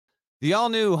The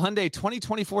all-new Hyundai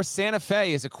 2024 Santa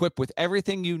Fe is equipped with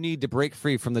everything you need to break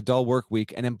free from the dull work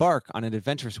week and embark on an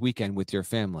adventurous weekend with your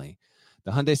family.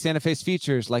 The Hyundai Santa Fe's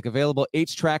features like available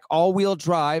H-Track all-wheel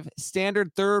drive,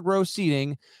 standard third-row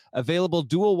seating, available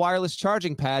dual wireless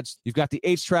charging pads. You've got the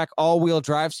H-Track all-wheel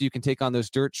drive so you can take on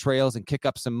those dirt trails and kick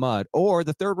up some mud. Or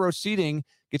the third-row seating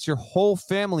gets your whole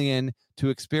family in to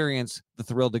experience the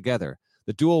thrill together.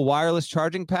 The dual wireless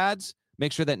charging pads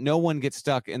make sure that no one gets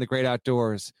stuck in the great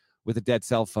outdoors with a dead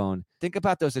cell phone. Think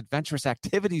about those adventurous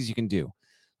activities you can do.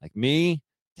 Like me,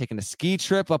 taking a ski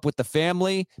trip up with the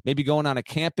family, maybe going on a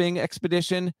camping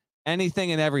expedition,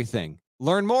 anything and everything.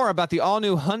 Learn more about the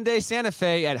all-new Hyundai Santa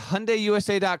Fe at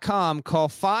HyundaiUSA.com. Call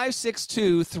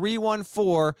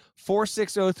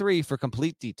 562-314-4603 for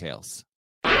complete details.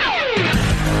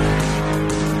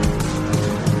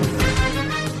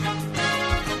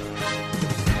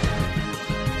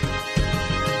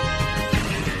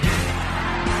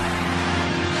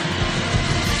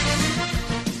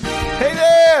 Hey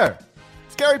there!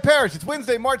 It's Gary Parrish. It's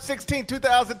Wednesday, March 16,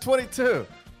 2022.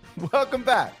 Welcome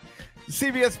back to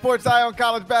CBS Sports Eye on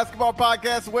College Basketball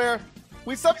Podcast, where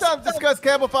we sometimes discuss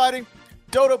camel fighting,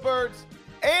 dodo birds,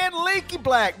 and Leaky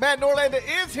Black. Matt Norlander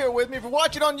is here with me. If you're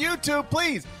watching on YouTube,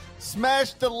 please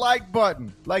smash the like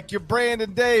button like you're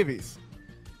Brandon Davies.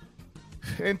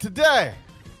 And today,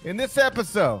 in this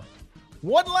episode,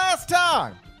 one last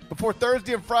time before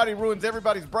Thursday and Friday ruins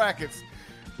everybody's brackets,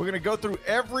 we're going to go through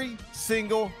every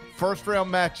single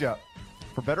first-round matchup,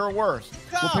 for better or worse.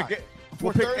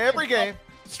 We'll pick every game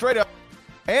straight up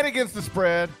and against the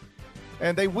spread,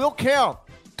 and they will count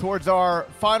towards our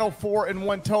final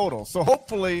 4-1 total. So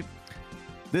hopefully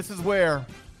this is where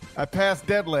I pass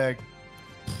dead leg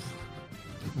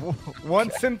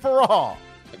once and for all.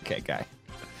 Okay, guy.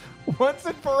 Once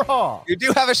and for all. You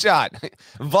do have a shot.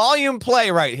 Volume play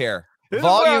right here.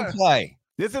 Volume play.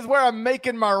 This is where I'm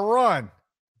making my run.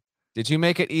 Did you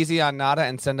make it easy on Nada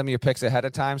and send him your picks ahead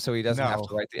of time so he doesn't have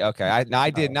to write the... Okay, I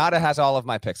did. Nada has all of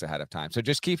my picks ahead of time. So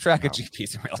just keep track of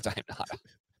GPs in real time, Nada.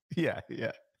 Yeah.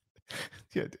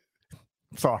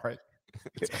 Sorry.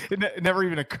 It never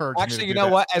even occurred to me. Actually, you know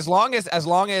what? As long as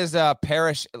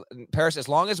Parrish, as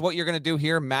long as what you're going to do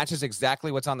here matches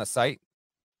exactly what's on the site,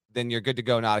 then you're good to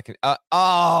go, Nada. I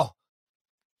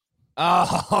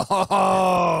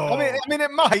mean,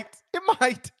 it might.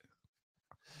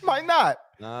 Might not.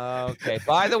 Okay.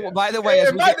 By the way, by the way,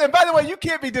 you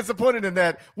can't be disappointed in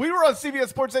that. We were on CBS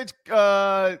Sports we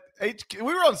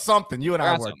were on something. You and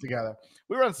I worked together.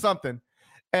 We were on something,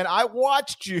 and I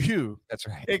watched you. That's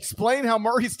right. Explain how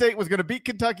Murray State was going to beat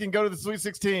Kentucky and go to the Sweet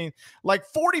 16. Like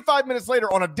 45 minutes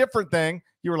later, on a different thing,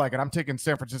 you were like, "And I'm taking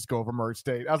San Francisco over Murray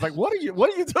State." I was like, "What are you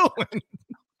doing?"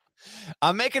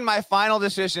 I'm making my final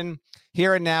decision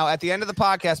here and now. At the end of the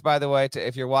podcast, by the way,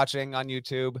 if you're watching on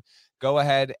YouTube, go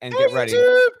ahead and get ready.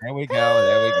 There we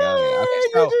go.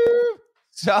 Okay,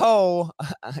 so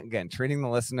again, treating the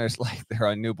listeners like they're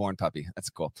a newborn puppy. That's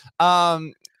cool.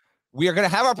 We are going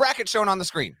to have our bracket shown on the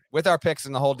screen with our picks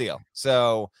and the whole deal.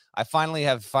 So I finally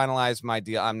have finalized my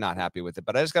deal. I'm not happy with it,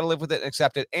 but I just got to live with it and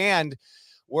accept it. And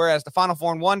whereas the Final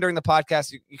 4-1 during the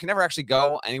podcast, you can never actually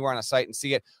go anywhere on a site and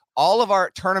see it. All of our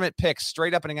tournament picks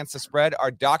straight up and against the spread are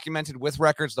documented with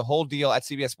records, the whole deal at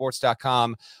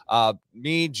cbssports.com.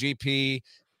 Me, GP,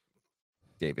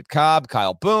 David Cobb,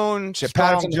 Kyle Boone, Chip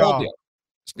Patterson, the whole deal.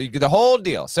 The whole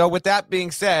deal. So with that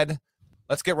being said,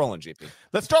 let's get rolling, GP.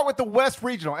 Let's start with the West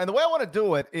Regional. And the way I want to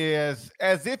do it is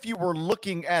as if you were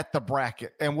looking at the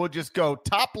bracket, and we'll just go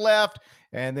top left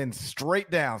and then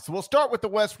straight down. So we'll start with the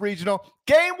West Regional.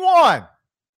 Game 1,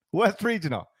 West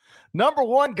Regional. Number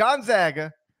 1,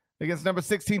 Gonzaga against number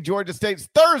 16, Georgia State.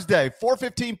 Thursday,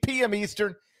 4:15 p.m.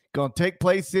 Eastern. Going to take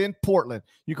place in Portland.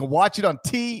 You can watch it on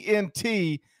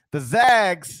TNT. The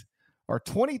Zags are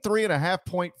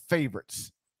 23.5-point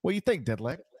favorites. What do you think,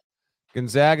 Deadleg?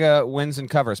 Gonzaga wins and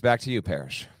covers. Back to you,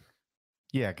 Parrish.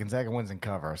 Yeah, Gonzaga wins and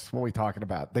covers. What are we talking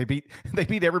about? They beat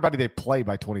everybody they play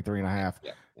by 23.5.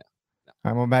 Yeah.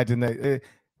 I'm imagining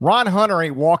Ron Hunter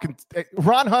ain't rolling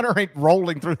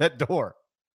through that door.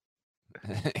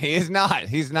 He is not.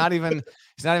 He's not even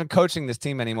coaching this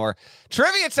team anymore.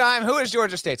 Trivia time. Who is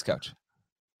Georgia State's coach?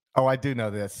 Oh, I do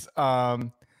know this.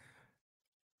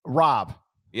 Rob.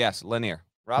 Yes, Lanier.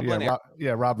 Rob Lanier.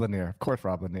 Rob Lanier. Of course,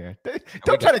 Rob Lanier.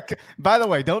 Don't try to. By the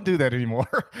way, don't do that anymore,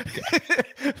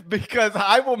 because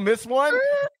I will miss one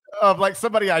of like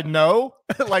somebody I know.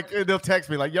 Like they'll text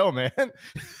me like, "Yo, man,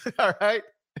 all right,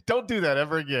 don't do that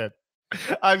ever again."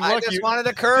 I just wanted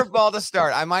a curveball to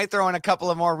start. I might throw in a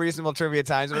couple of more reasonable trivia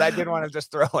times, but I did want to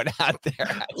just throw it out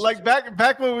there. Like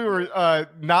back when we were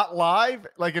not live,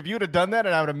 like if you'd have done that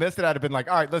and I would have missed it, I'd have been like,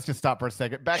 all right, let's just stop for a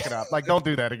second. Back it up. Like, don't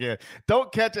do that again.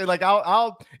 Don't catch it. Like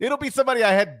it'll be somebody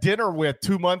I had dinner with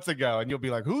 2 months ago and you'll be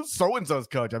like, who's so-and-so's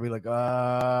coach? I'll be like,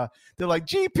 they're like,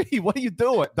 GP, what are you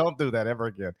doing? Don't do that ever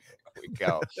again. There we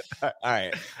go. All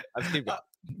right. Let's keep going.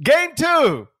 Game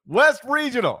 2, West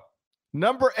Regional.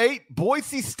 Number 8,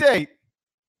 Boise State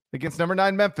against number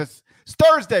 9, Memphis. It's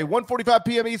Thursday, 1:45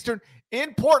 p.m. Eastern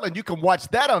in Portland. You can watch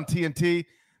that on TNT.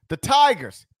 The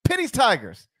Tigers, Penny's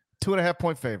Tigers,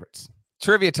 2.5-point favorites.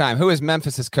 Trivia time. Who is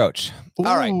Memphis's coach? Ooh.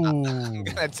 All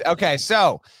right. Okay,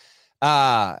 so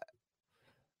a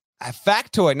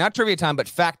factoid, not trivia time, but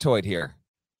factoid here.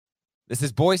 This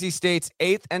is Boise State's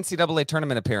 8th NCAA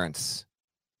tournament appearance.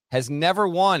 Has never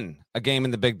won a game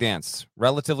in the Big Dance.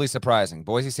 Relatively surprising.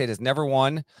 Boise State has never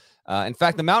won. In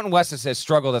fact, the Mountain West has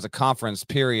struggled as a conference,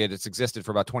 period. It's existed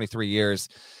for about 23 years.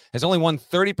 Has only won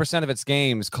 30% of its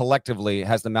games collectively,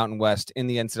 has the Mountain West in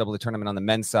the NCAA tournament on the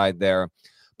men's side there.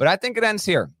 But I think it ends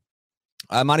here.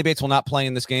 Monty Bates will not play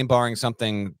in this game, barring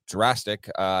something drastic.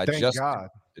 Thank God.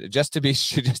 Just to be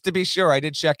sure, I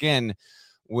did check in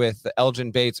with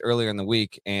Elgin Bates earlier in the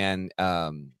week, and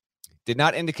did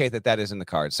not indicate that is in the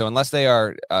cards. So unless they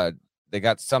are, they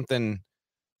got something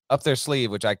up their sleeve,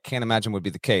 which I can't imagine would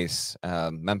be the case.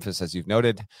 Memphis, as you've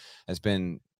noted, has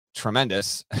been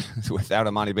tremendous without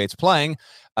Amani Bates playing.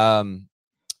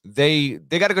 They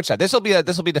got a good shot. This will be a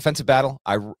defensive battle.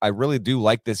 I really do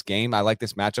like this game. I like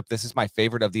this matchup. This is my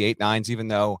favorite of the 8-9s, even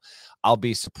though I'll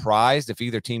be surprised if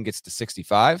either team gets to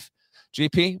 65.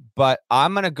 GP, but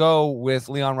I'm going to go with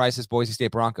Leon Rice's Boise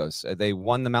State Broncos. They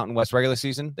won the Mountain West regular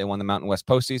season. They won the Mountain West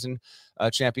postseason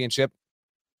championship.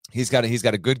 He's got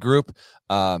a good group.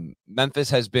 Memphis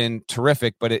has been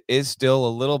terrific, but it is still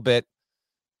a little bit.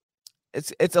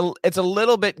 It's a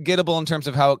little bit gettable in terms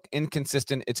of how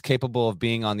inconsistent it's capable of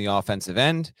being on the offensive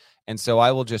end, and so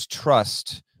I will just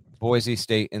trust Boise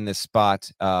State in this spot.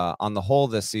 On the whole,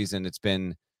 this season it's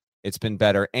been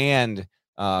better. And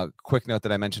quick note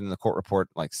that I mentioned in the court report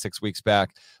like 6 weeks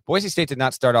back, Boise State did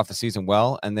not start off the season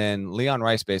well. And then Leon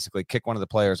Rice basically kicked one of the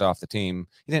players off the team.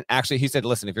 He said,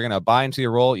 listen, if you're going to buy into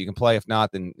your role, you can play. If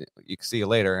not, then you can see you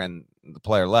later. And the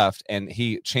player left and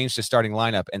he changed his starting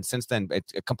lineup. And since then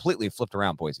it completely flipped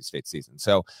around Boise State's season.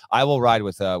 So I will ride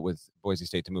with Boise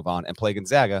State to move on and play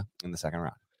Gonzaga in the second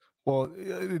round. Well,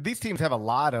 these teams have a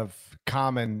lot of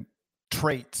common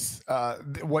traits.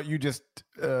 What you just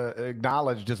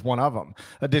acknowledged is one of them.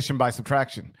 Addition by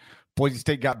subtraction. Boise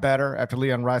State got better after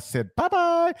Leon Rice said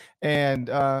bye-bye, and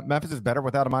Memphis is better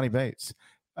without Amani Bates.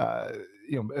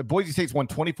 Boise State's won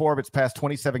 24 of its past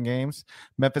 27 games.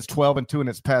 Memphis 12-2 in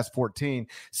its past 14.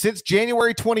 Since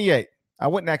January 28th, I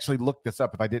wouldn't actually look this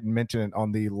up if I didn't mention it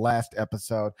on the last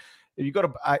episode. If you go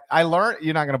to, I learned,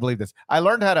 you're not going to believe this. I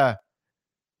learned how to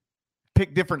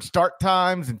pick different start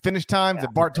times and finish times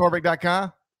at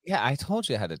barttorvik.com. Yeah, I told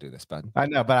you how to do this, bud. I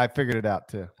know, but I figured it out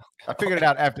too. I figured it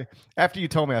out after you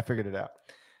told me. I figured it out.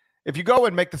 If you go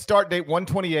and make the start date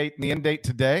 128 and the end date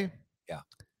today,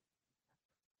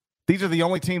 these are the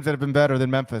only teams that have been better than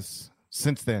Memphis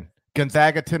since then.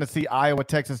 Gonzaga, Tennessee, Iowa,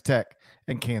 Texas Tech,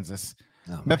 and Kansas.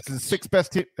 Oh, Memphis is the sixth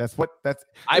best team.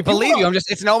 I believe you.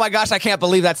 It's oh my gosh, I can't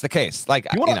believe that's the case. Like,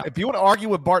 if you want to argue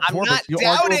with Bart Torvik, I'm not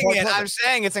doubting it. I'm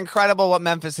saying it's incredible what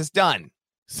Memphis has done.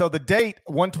 So the date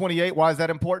 128. Why is that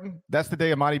important? That's the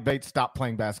day Amani Bates stopped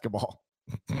playing basketball.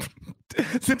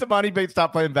 Since Amani Bates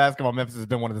stopped playing basketball, Memphis has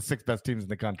been one of the sixth best teams in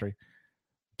the country.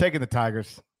 Taking the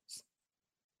Tigers,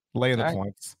 laying the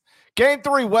points. Game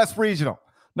 3, West Regional.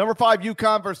 Number 5,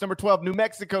 UConn versus number 12, New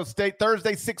Mexico State.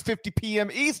 Thursday, 6:50 p.m.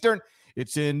 Eastern.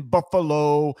 It's in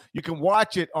Buffalo. You can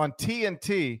watch it on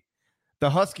TNT. The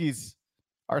Huskies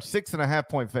are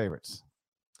 6.5-point favorites.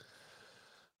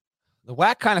 The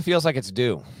WAC kind of feels like it's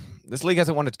due. This league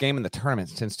hasn't won its game in the tournament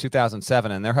since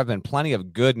 2007, and there have been plenty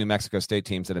of good New Mexico State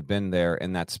teams that have been there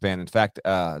in that span. In fact,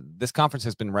 this conference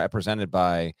has been represented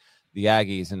by the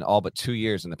Aggies in all but 2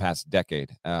 years in the past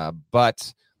decade.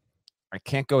 But I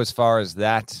can't go as far as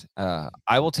that.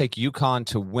 I will take UConn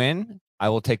to win. I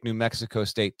will take New Mexico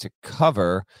State to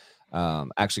cover.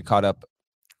 Actually caught up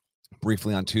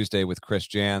briefly on Tuesday with Chris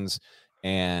Jans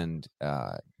and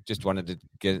just wanted to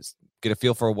get a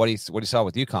feel for what he saw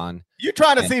with UConn. You're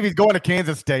trying to see if he's going to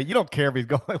Kansas State. You don't care if he's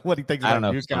going, what he thinks about UConn. I don't know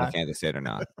if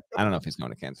he's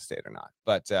going to Kansas State or not.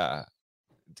 But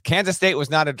Kansas State was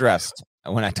not addressed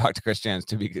when I talked to Chris Jans,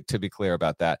 to be clear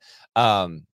about that.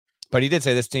 But he did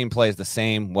say this team plays the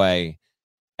same way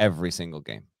every single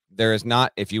game. There is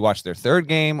not, if you watch their third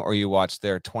game or you watch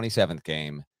their 27th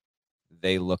game,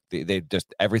 they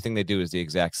just everything they do is the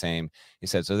exact same. He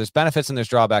said, so there's benefits and there's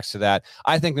drawbacks to that.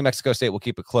 I think New Mexico State will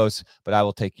keep it close, but I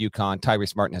will take UConn.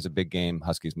 Tyrese Martin has a big game.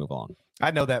 Huskies move on.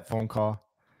 I know that phone call.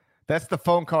 That's the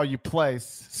phone call you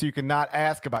place so you can not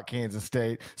ask about Kansas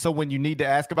State. So when you need to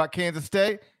ask about Kansas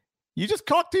State, we just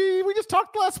talked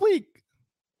last week.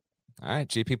 All right,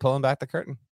 GP pulling back the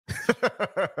curtain.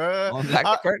 Pulling back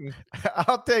the curtain.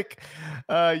 I'll take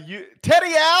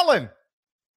Teddy Allen.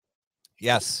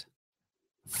 Yes.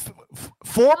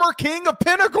 Former king of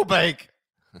Pinnacle Bank.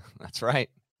 That's right.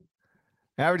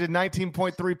 Averaged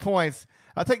 19.3 points.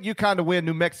 I'll take UConn to win,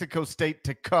 New Mexico State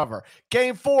to cover.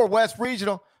 Game 4, West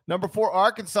Regional. Number 4,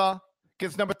 Arkansas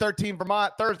against number 13,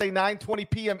 Vermont, Thursday, 9:20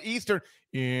 p.m. Eastern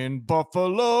in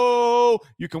Buffalo.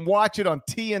 You can watch it on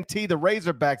TNT. The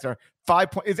Razorbacks are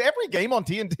 5 points. Is every game on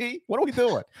TNT? What are we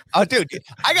doing? Oh, dude,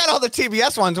 I got all the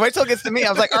TBS ones. Wait till it gets to me.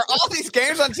 I was like, are all these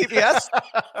games on TBS?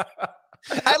 I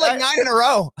had like 9 in a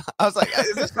row. I was like,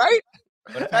 is this right?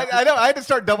 I know. I had to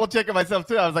start double checking myself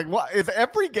too. I was like, what? Is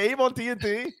every game on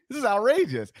TNT? This is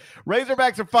outrageous.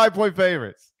 Razorbacks are 5-point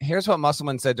favorites. Here's what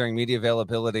Musselman said during media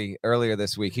availability earlier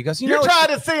this week. He goes, You're trying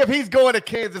to see if he's going to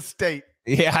Kansas State.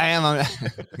 Yeah, I am.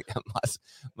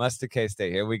 Must to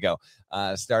K-State. Here we go.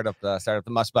 Start up the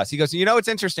must bus. He goes, it's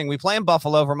interesting. We play in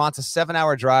Buffalo. Vermont's a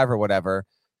 7-hour drive or whatever.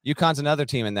 UConn's another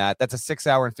team in that. That's a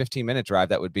 6-hour and 15-minute drive.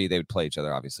 They would play each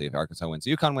other, obviously, if Arkansas wins.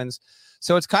 UConn wins.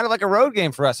 So it's kind of like a road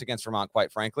game for us against Vermont,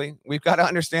 quite frankly. We've got to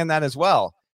understand that as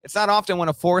well. It's not often when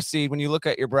a 4 seed, when you look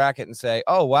at your bracket and say,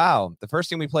 oh, wow, the first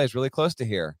team we play is really close to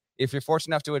here. If you're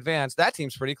fortunate enough to advance, that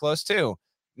team's pretty close too.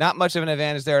 Not much of an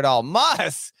advantage there at all.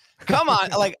 Come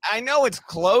on. I know it's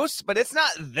close, but it's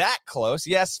not that close.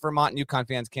 Yes, Vermont and UConn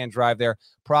fans can drive there.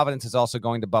 Providence is also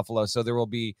going to Buffalo, so there will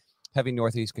be heavy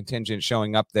Northeast contingent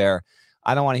showing up there.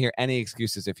 I don't want to hear any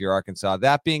excuses if you're Arkansas.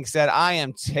 That being said, I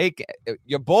am taking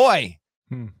your boy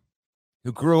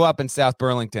who grew up in South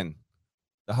Burlington,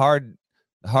 the hard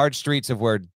streets of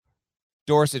where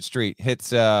Dorset Street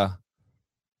hits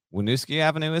Winooski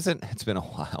Avenue, is it? It's been a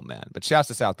while, man. But shouts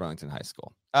to South Burlington High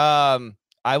School.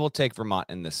 I will take Vermont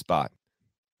in this spot.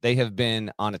 They have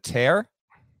been on a tear.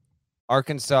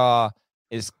 Arkansas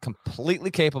is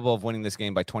completely capable of winning this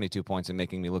game by 22 points and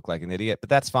making me look like an idiot, but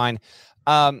that's fine.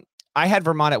 I had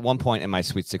Vermont at one point in my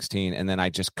Sweet 16, and then I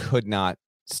just could not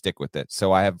stick with it.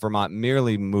 So I have Vermont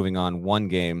merely moving on one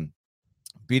game,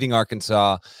 beating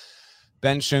Arkansas.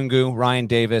 Ben Shungu, Ryan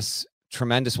Davis,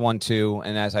 tremendous 1-2.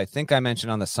 And as I think I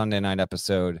mentioned on the Sunday night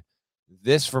episode,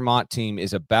 this Vermont team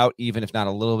is about even, if not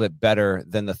a little bit better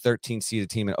than the 13-seeded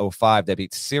team in 2005 that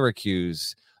beat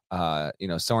Syracuse,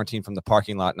 Sorrentine from the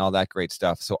parking lot and all that great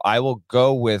stuff. So I will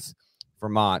go with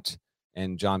Vermont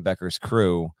and John Becker's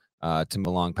crew to move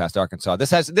along past Arkansas.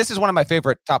 This is one of my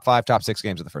favorite top 5, top 6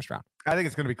 games of the first round. I think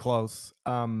it's going to be close.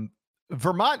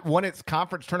 Vermont won its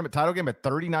conference tournament title game at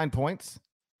 39 points.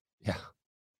 Yeah.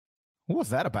 What was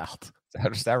that about? That's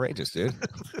just outrageous, dude.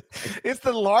 It's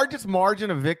the largest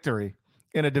margin of victory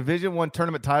in a Division I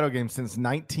tournament title game since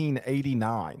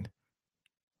 1989.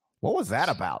 What was that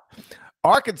about?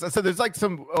 Arkansas. So there's like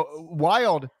some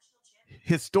wild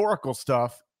historical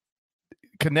stuff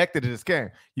connected to this game.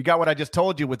 You got what I just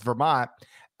told you with Vermont.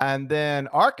 And then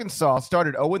Arkansas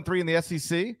started 0-3 in the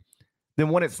SEC, then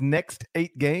won its next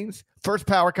 8 games. First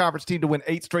power conference team to win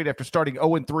 8 straight after starting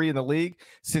 0-3 in the league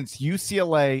since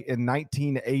UCLA in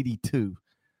 1982.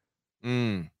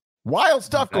 Wild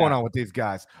stuff going on with these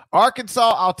guys.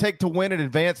 Arkansas, I'll take to win in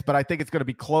advance, but I think it's going to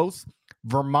be close.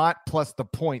 Vermont plus the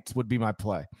points would be my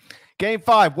play. Game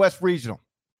 5, West Regional.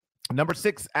 Number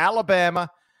 6, Alabama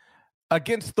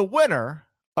against the winner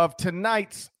of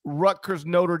tonight's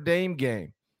Rutgers-Notre Dame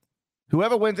game.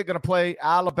 Whoever wins it going to play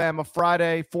Alabama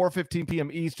Friday, 4:15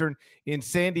 p.m. Eastern in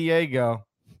San Diego.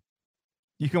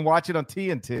 You can watch it on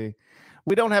TNT.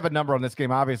 We don't have a number on this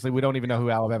game. Obviously, we don't even know who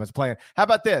Alabama's playing. How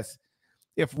about this?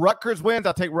 If Rutgers wins,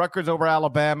 I'll take Rutgers over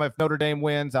Alabama. If Notre Dame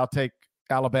wins, I'll take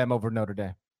Alabama over Notre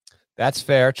Dame. That's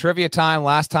fair. Trivia time.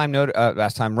 Last time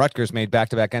Rutgers made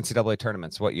back-to-back NCAA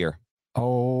tournaments. What year?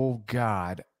 Oh,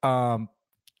 God. Damn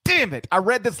it. I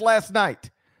read this last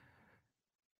night.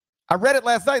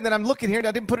 And then I'm looking here, and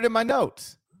I didn't put it in my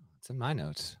notes. It's in my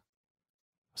notes.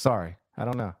 Sorry. I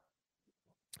don't know.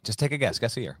 Just take a guess.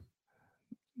 Guess a year.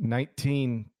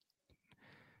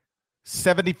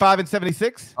 1975 and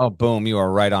 76. Oh, boom. You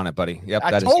are right on it, buddy. Yep.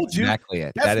 I told you. Exactly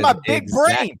it. That's my big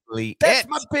brain. That's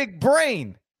my big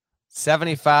brain.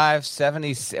 75,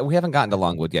 70. We haven't gotten to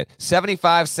Longwood yet.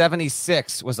 75,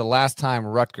 76 was the last time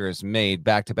Rutgers made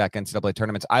back-to-back NCAA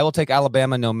tournaments. I will take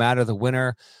Alabama no matter the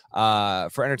winner.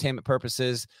 For entertainment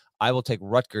purposes, I will take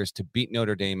Rutgers to beat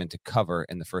Notre Dame and to cover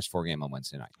in the first 4 game on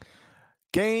Wednesday night.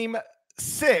 Game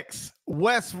 6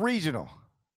 West Regional.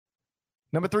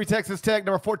 Number 3 Texas Tech.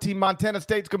 Number 14 Montana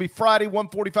State. It's going to be Friday,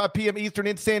 1:45 p.m. Eastern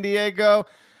in San Diego. You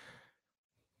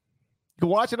can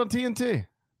watch it on TNT.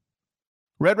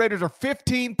 Red Raiders are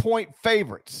 15-point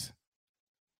favorites.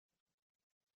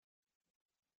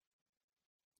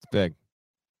 It's big.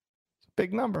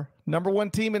 Big number. Number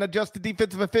 1 team in adjusted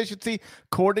defensive efficiency,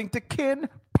 according to Ken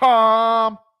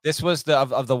Palm. This was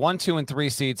of the 1, 2, and 3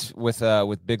 seats with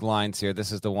big lines here.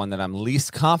 This is the one that I'm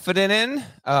least confident in.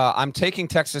 I'm taking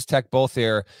Texas Tech both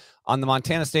here. On the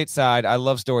Montana State side, I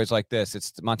love stories like this.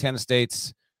 It's Montana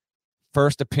State's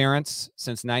first appearance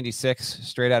since '96,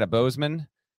 straight out of Bozeman.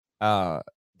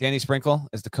 Danny Sprinkle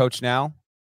is the coach now.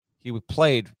 He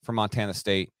played for Montana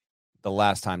State the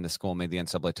last time the school made the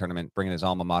NCAA tournament, bringing his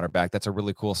alma mater back. That's a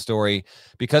really cool story.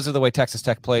 Because of the way Texas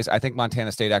Tech plays, I think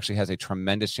Montana State actually has a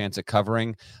tremendous chance at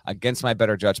covering. Against my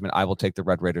better judgment, I will take the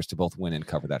Red Raiders to both win and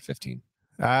cover that 15.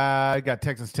 I got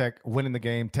Texas Tech winning the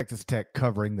game, Texas Tech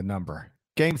covering the number.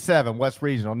 Game 7, West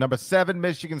Regional. Number 7,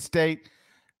 Michigan State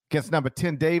against number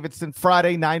 10, Davidson.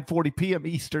 Friday, 9:40 p.m.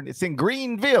 Eastern. It's in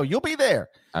Greenville. You'll be there.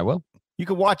 I will. You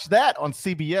can watch that on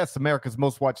CBS, America's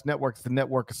Most Watched Networks, the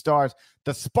Network of Stars.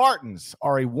 The Spartans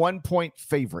are a 1-point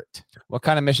favorite. What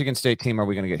kind of Michigan State team are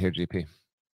we going to get here, GP?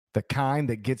 The kind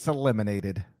that gets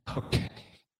eliminated. Okay.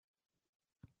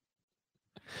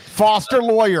 Foster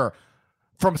Lawyer,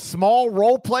 from small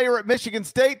role player at Michigan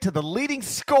State to the leading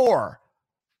scorer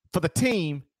for the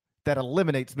team that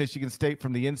eliminates Michigan State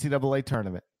from the NCAA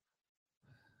tournament.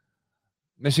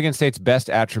 Michigan State's best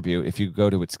attribute, if you go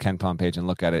to its KenPom page and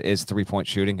look at it, is three-point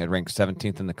shooting. It ranks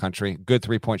 17th in the country. Good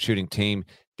three-point shooting team.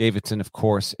 Davidson, of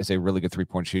course, is a really good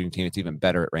three-point shooting team. It's even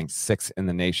better. It ranks 6th in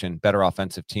the nation. Better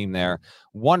offensive team there.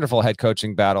 Wonderful head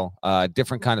coaching battle.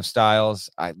 Different kind of styles.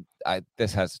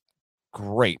 This has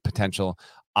great potential.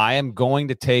 I am going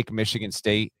to take Michigan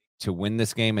State to win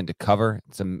this game and to cover.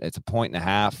 It's a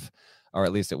 1.5, or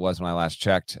at least it was when I last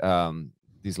checked.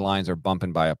 These lines are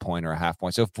bumping by a point or a half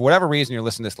point. So for whatever reason you're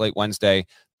listening to this late Wednesday,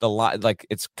 the line, like,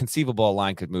 it's conceivable a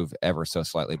line could move ever so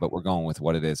slightly, but we're going with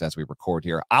what it is as we record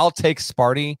here. I'll take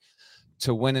Sparty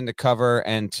to win and to cover,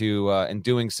 and to in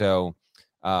doing so,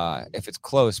 if it's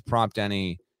close, prompt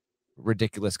any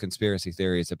ridiculous conspiracy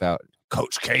theories about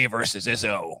Coach K versus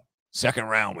Izzo. Second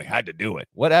round, we had to do it.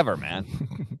 Whatever, man.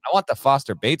 I want the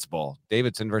Foster Bates Bowl.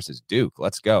 Davidson versus Duke.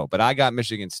 Let's go. But I got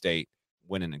Michigan State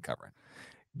winning and covering.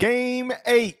 Game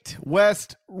 8,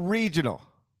 West Regional.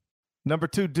 Number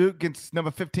 2, Duke against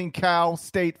number 15, Cal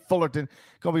State Fullerton.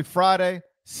 Going to be Friday,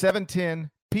 7:10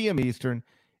 p.m. Eastern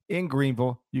in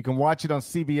Greenville. You can watch it on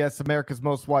CBS, America's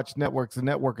Most Watched Networks, the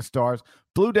Network of Stars.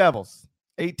 Blue Devils,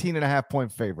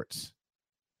 18.5-point favorites.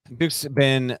 Duke's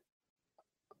been,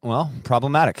 well,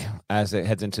 problematic as it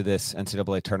heads into this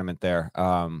NCAA tournament there.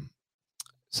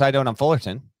 Side note on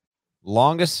Fullerton.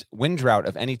 Longest win drought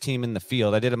of any team in the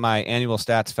field. I did my annual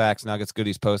Stats, Facts, Nuggets,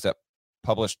 Goodies post that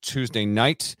published Tuesday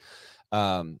night.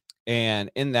 And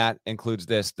in that includes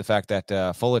the fact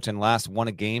that Fullerton last won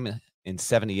a game in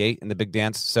 78 in the Big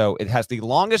Dance. So it has the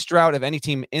longest drought of any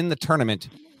team in the tournament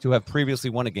to have previously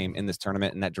won a game in this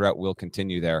tournament, and that drought will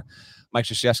continue there. Mike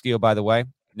Krzyzewski, by the way,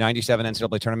 97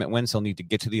 NCAA tournament wins. He'll need to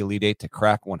get to the Elite Eight to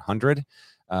crack 100.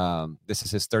 This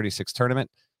is his 36th tournament.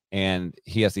 And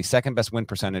he has the second best win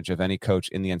percentage of any coach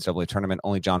in the NCAA tournament.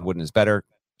 Only John Wooden is better.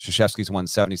 Krzyzewski's won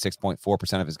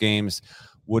 76.4% of his games.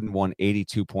 Wooden won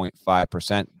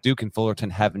 82.5%. Duke and Fullerton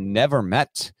have never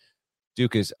met.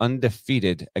 Duke is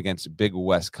undefeated against Big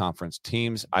West Conference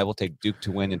teams. I will take Duke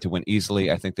to win and to win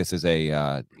easily. I think this is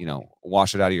a,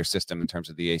 wash it out of your system in terms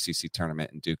of the ACC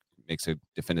tournament, and Duke makes a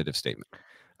definitive statement.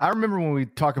 I remember when we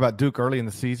talk about Duke early in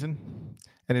the season,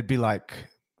 and it'd be like,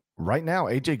 right now,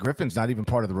 A.J. Griffin's not even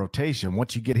part of the rotation.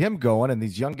 Once you get him going and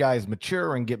these young guys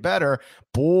mature and get better,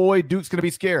 boy, Duke's going to be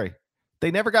scary.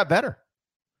 They never got better.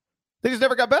 They just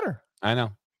never got better. I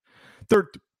know.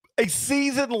 They're a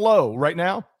season low right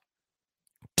now,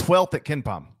 12th at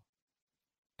KenPom.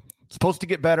 Supposed to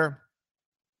get better.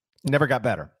 Never got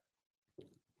better.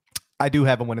 I do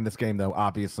have them winning this game, though,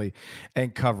 obviously,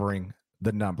 and covering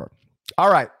the number.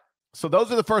 All right. So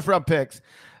those are the first round picks.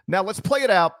 Now let's play it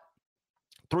out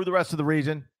through the rest of the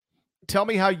region. Tell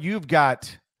me how you've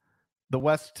got the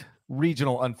West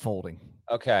Regional unfolding.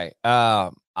 Okay.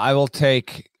 I'll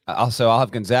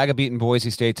have Gonzaga beating Boise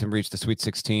State to reach the Sweet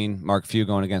 16. Mark Few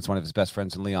going against one of his best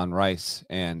friends in Leon Rice.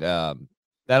 And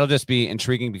that'll just be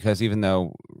intriguing because even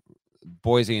though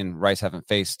Boise and Rice haven't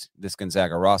faced this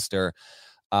Gonzaga roster,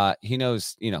 he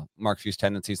knows, Mark Few's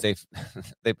tendencies.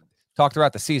 They've talked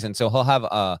throughout the season, so he'll have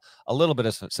a little bit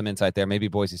of some insight there. Maybe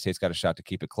Boise State's got a shot to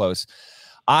keep it close.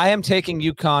 I am taking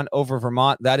UConn over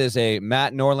Vermont. That is a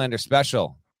Matt Norlander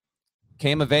special.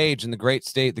 Came of age in the great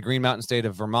state, the Green Mountain state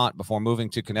of Vermont, before moving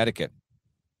to Connecticut.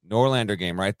 Norlander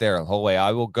game right there the whole way.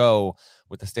 I will go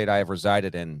with the state I have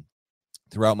resided in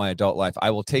throughout my adult life. I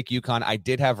will take UConn. I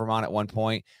did have Vermont at one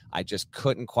point. I just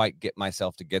couldn't quite get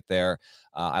myself to get there.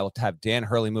 I will have Dan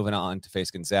Hurley moving on to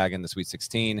face Gonzaga in the Sweet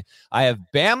 16. I have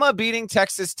Bama beating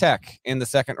Texas Tech in the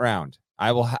second round.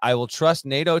 I will trust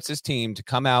Nate Oates' team to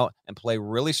come out and play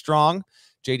really strong.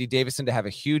 J.D. Davison to have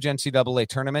a huge NCAA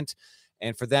tournament,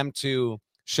 and for them to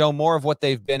show more of what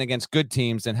they've been against good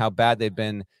teams and how bad they've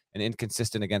been and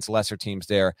inconsistent against lesser teams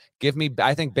there.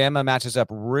 I think Bama matches up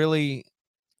really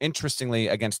interestingly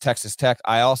against Texas Tech.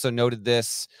 I also noted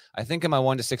this, I think in my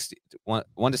 1 to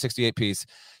 68 piece.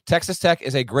 Texas Tech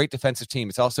is a great defensive team.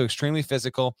 It's also extremely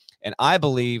physical, and I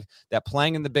believe that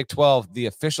playing in the Big 12, the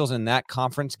officials in that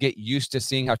conference get used to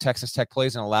seeing how Texas Tech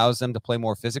plays and allows them to play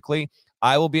more physically.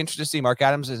 I will be interested to see Mark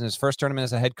Adams in his first tournament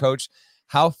as a head coach,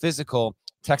 how physical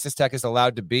Texas Tech is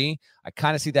allowed to be. I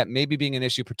kind of see that maybe being an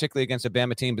issue, particularly against a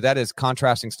Bama team, but that is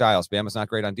contrasting styles. Bama's not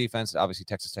great on defense. Obviously,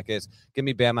 Texas Tech is. Give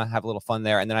me Bama, have a little fun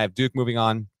there. And then I have Duke moving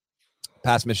on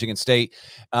past Michigan State,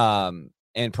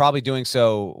 and probably doing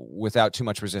so without too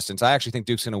much resistance. I actually think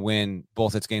Duke's going to win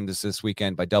both its games this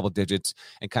weekend by double digits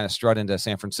and kind of strut into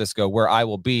San Francisco, where I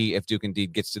will be if Duke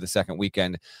indeed gets to the second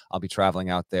weekend. I'll be traveling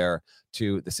out there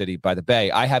to the city by the bay.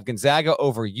 I have Gonzaga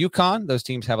over UConn. Those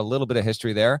teams have a little bit of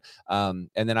history there. And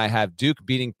then I have Duke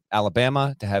beating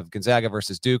Alabama to have Gonzaga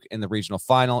versus Duke in the regional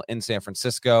final in San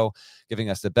Francisco, giving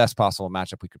us the best possible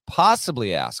matchup we could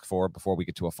possibly ask for before we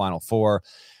get to a Final Four.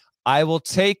 I will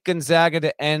take Gonzaga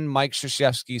to end Mike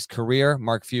Krzyzewski's career.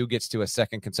 Mark Few gets to a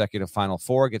second consecutive Final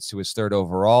Four, gets to his third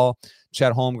overall.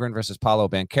 Chet Holmgren versus Paolo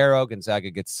Banchero.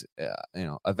 Gonzaga gets,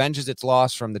 avenges its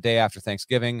loss from the day after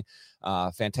Thanksgiving.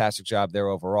 Fantastic job there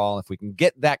overall. If we can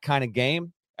get that kind of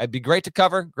game, it'd be great to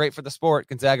cover. Great for the sport.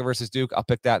 Gonzaga versus Duke. I'll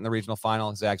pick that in the regional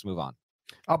final. Zags move on.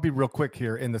 I'll be real quick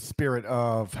here in the spirit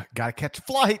of gotta catch a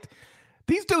flight.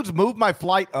 These dudes moved my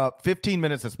flight up 15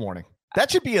 minutes this morning. That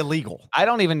should be illegal. I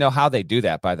don't even know how they do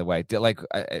that, by the way. We don't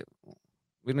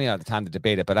have the time to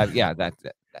debate it, but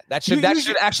that should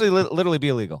actually literally be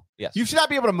illegal. Yes. You should not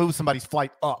be able to move somebody's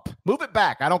flight up. Move it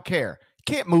back. I don't care. You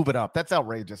can't move it up. That's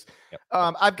outrageous. Yep.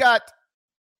 I've got,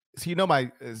 so my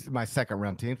second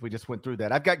round teams. We just went through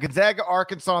that. I've got Gonzaga,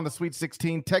 Arkansas in the Sweet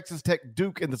 16, Texas Tech,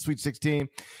 Duke in the Sweet 16.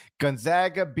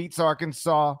 Gonzaga beats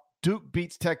Arkansas. Duke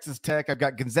beats Texas Tech. I've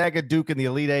got Gonzaga, Duke in the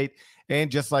Elite Eight,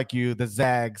 and just like you, the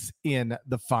Zags in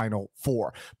the Final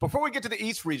Four. Before we get to the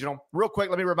East Regional, real quick,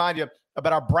 let me remind you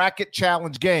about our Bracket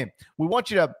Challenge game. We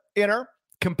want you to enter,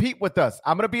 compete with us.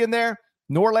 I'm going to be in there.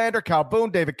 Norlander, Kyle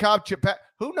Boone, David Cobb, Chip Pat.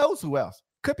 Who knows who else?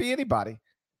 Could be anybody.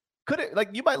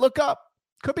 You might look up.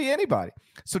 Could be anybody.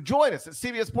 So join us at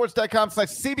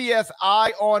cbssports.com/CBS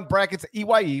on brackets,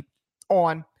 EYE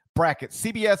on brackets.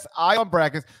 CBS Eye on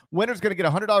brackets. Winner's going to get a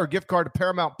 $100 gift card to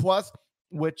Paramount Plus,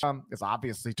 which is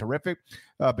obviously terrific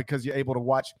because you're able to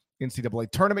watch NCAA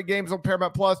tournament games on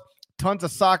Paramount Plus, tons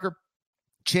of soccer,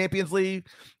 Champions League,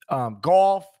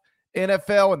 golf,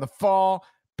 NFL in the fall.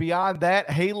 Beyond that,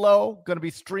 Halo going to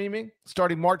be streaming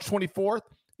starting March 24th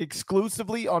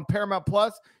exclusively on Paramount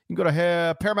Plus. You can go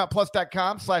to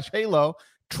ParamountPlus.com/Halo.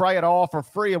 Try it all for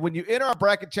free. And when you enter our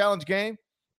Bracket Challenge game,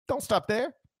 don't stop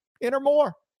there. Enter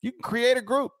more. You can create a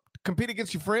group, compete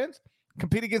against your friends,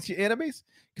 compete against your enemies.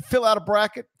 You can fill out a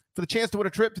bracket for the chance to win a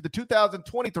trip to the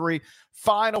 2023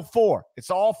 Final Four.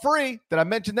 It's all free. Did I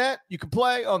mention that? You can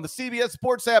play on the CBS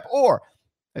Sports app or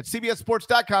at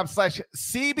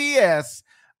cbssports.com/CBS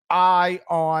Eye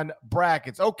on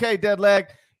brackets. Okay, Deadleg,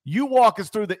 you walk us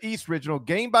through the East Regional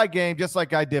game by game, just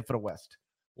like I did for the West.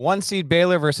 1 seed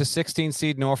Baylor versus 16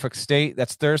 seed Norfolk State.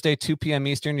 That's Thursday, 2 p.m.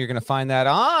 Eastern. You're going to find that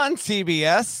on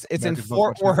CBS. It's in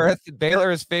Fort Worth. Baylor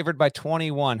is favored by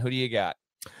 21. Who do you got?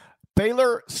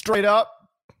 Baylor straight up.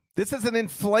 This is an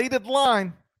inflated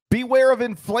line. Beware of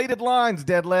inflated lines,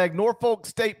 Deadleg. Norfolk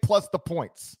State plus the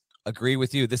points. Agree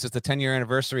with you. This is the 10-year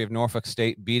anniversary of Norfolk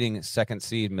State beating second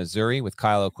seed Missouri with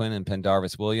Kyle O'Quinn and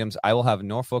Pendarvis Williams. I will have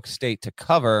Norfolk State to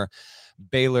cover,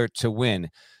 Baylor to win.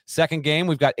 Second game,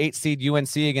 we've got 8 seed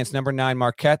UNC against number 9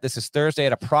 Marquette. This is Thursday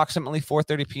at approximately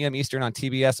 4:30 p.m. Eastern on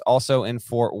TBS, also in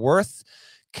Fort Worth.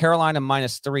 Carolina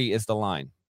 -3 is the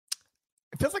line.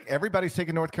 It feels like everybody's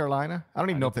taking North Carolina. I don't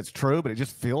even know if that's true, but it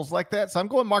just feels like that. So I'm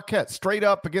going Marquette straight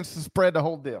up against the spread, the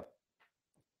whole deal.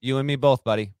 You and me both,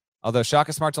 buddy. Although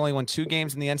Shaka Smart's only won 2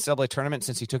 games in the NCAA tournament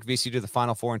since he took VCU to the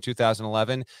Final Four in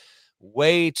 2011.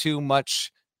 Way too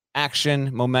much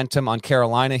action, momentum on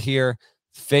Carolina here.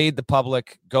 Fade the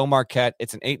public. Go Marquette.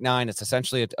 It's an 8-9. It's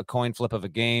essentially a coin flip of a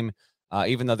game.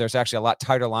 even though there's actually a lot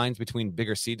tighter lines between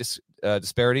bigger seed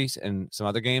disparities and some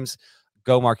other games.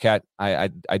 Go Marquette. I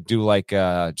do like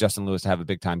Justin Lewis to have a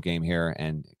big time game here,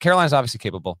 and Carolina's obviously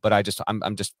capable, but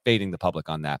I'm just fading the public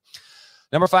on that.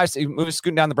 Number 5,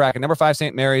 scooting down the bracket. Number 5,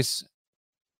 St. Mary's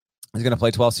is going to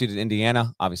play 12-seeded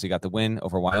Indiana. Obviously got the win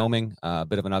over Wyoming. A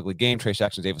bit of an ugly game. Trey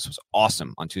Jackson-Davis was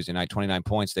awesome on Tuesday night, 29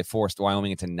 points. They forced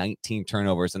Wyoming into 19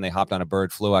 turnovers, and they hopped on a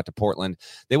bird, flew out to Portland.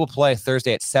 They will play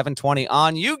Thursday at 7:20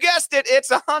 on, you guessed it,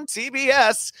 it's on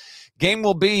TBS. Game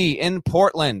will be in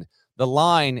Portland. The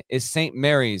line is St.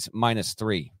 Mary's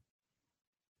 -3.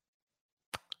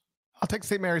 I'll take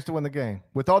St. Mary's to win the game.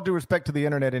 With all due respect to the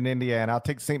internet in Indiana, I'll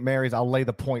take St. Mary's. I'll lay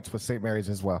the points with St. Mary's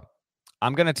as well.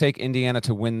 I'm going to take Indiana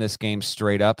to win this game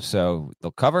straight up. So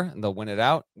they'll cover and they'll win it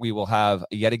out. We will have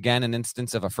yet again an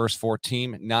instance of a first 4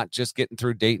 team, not just getting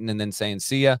through Dayton and then saying,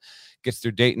 see ya, gets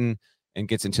through Dayton and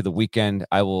gets into the weekend.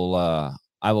 I will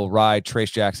ride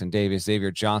Trace Jackson-Davis.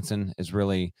 Xavier Johnson is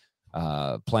really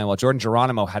playing well. Jordan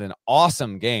Geronimo had an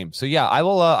awesome game. So yeah, I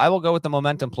will go with the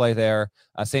momentum play there.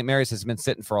 St. Mary's has been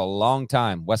sitting for a long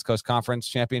time. West Coast Conference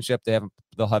Championship.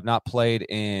 They'll have not played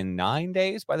in 9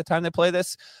 days by the time they play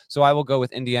this. So I will go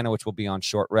with Indiana, which will be on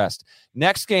short rest.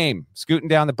 Next game, scooting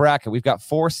down the bracket. We've got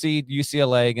 4-seed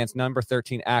UCLA against number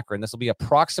 13 Akron. This will be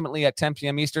approximately at 10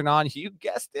 p.m. Eastern on, you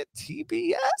guessed it,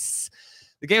 TBS.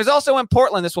 The game is also in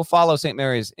Portland. This will follow St.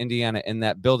 Mary's, Indiana in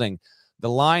that building. The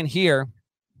line here,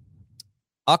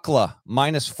 UCLA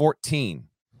 -14.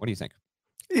 What do you think?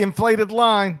 Inflated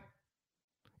line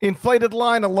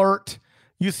alert.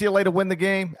 UCLA to win the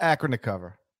game, Akron to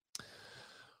cover.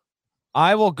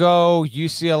 I will go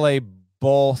UCLA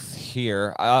both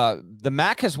here. The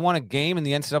MAC has won a game in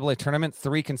the NCAA tournament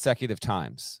 3 consecutive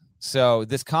times. So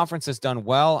this conference has done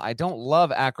well. I don't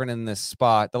love Akron in this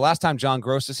spot. The last time John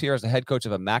Gross is here as the head coach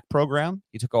of a MAC program,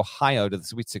 he took Ohio to the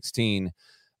Sweet 16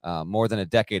 more than a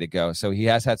decade ago. So he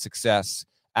has had success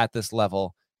at this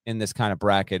level in this kind of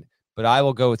bracket. But I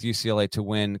will go with UCLA to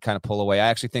win, kind of pull away. I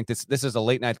actually think this is a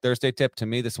late night Thursday tip. To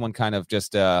me, this one kind of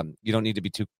just, you don't need to be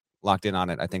too locked in on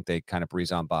it. I think they kind of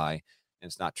breeze on by, and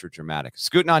it's not too dramatic.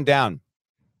 Scooting on down,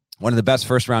 one of the best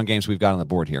first round games we've got on the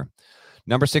board here.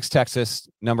 Number 6, Texas,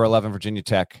 number 11, Virginia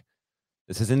Tech.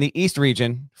 This is in the East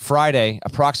region, Friday,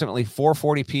 approximately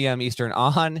 4:40 p.m. Eastern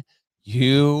on,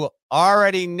 you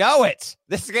already know it.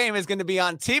 This game is going to be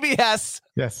on TBS.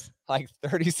 Yes. Like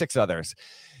 36 others.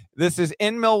 This is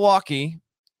in Milwaukee.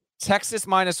 Texas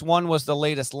 -1 was the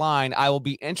latest line. I will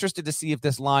be interested to see if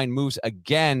this line moves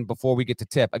again before we get to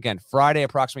tip. Again, Friday,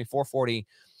 approximately 4:40.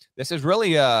 This is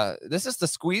really this is the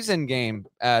squeeze-in game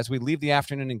as we leave the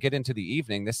afternoon and get into the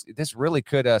evening. This really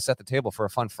could set the table for a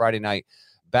fun Friday night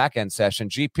back-end session.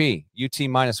 GP, UT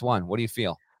 -1. What do you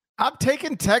feel? I'm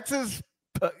taking Texas,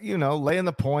 laying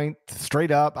the point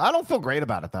straight up. I don't feel great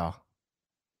about it, though.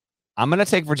 I'm going to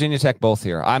take Virginia Tech both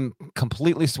here. I'm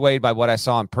completely swayed by what I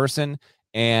saw in person.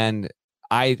 And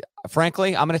I'm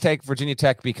going to take Virginia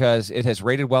Tech because it has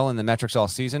rated well in the metrics all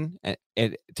season.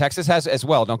 And Texas has as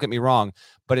well, don't get me wrong,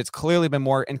 but it's clearly been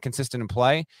more inconsistent in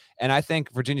play. And I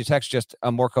think Virginia Tech's just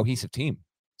a more cohesive team.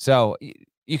 So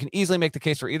you can easily make the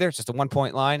case for either. It's just a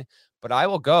 1-point line. But I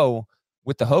will go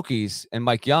with the Hokies and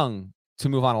Mike Young to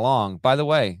move on along. By the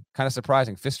way, kind of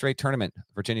surprising, 5th straight tournament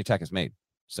Virginia Tech has made.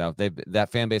 So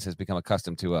that fan base has become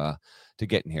accustomed to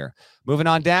getting here. Moving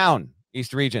on down,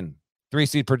 East Region,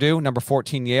 3-seed Purdue, number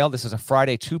 14 Yale. This is a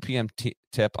Friday 2 p.m.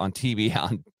 tip on TV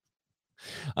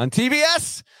on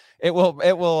TBS. It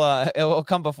will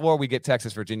come before we get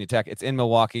Texas Virginia Tech. It's in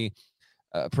Milwaukee.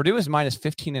 Purdue is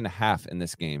 -15.5 in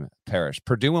this game. Parrish.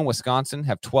 Purdue and Wisconsin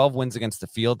have 12 wins against the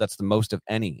field. That's the most of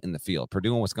any in the field.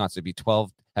 Purdue and Wisconsin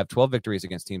have 12 victories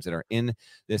against teams that are in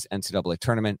this NCAA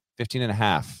tournament.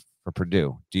 15.5. For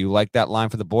Purdue. Do you like that line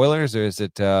for the Boilers, or is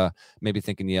it maybe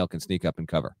thinking Yale can sneak up and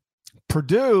cover?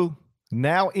 Purdue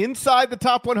now inside the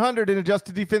top 100 in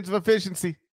adjusted defensive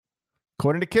efficiency.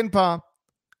 According to KenPom,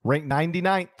 ranked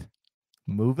 99th.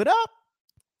 Move it up.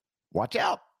 Watch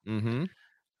out. Mm-hmm.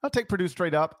 I'll take Purdue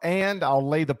straight up, and I'll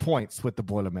lay the points with the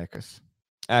Boilermakers.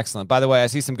 Excellent. By the way, I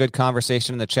see some good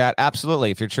conversation in the chat.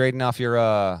 Absolutely. If you're trading off your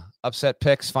upset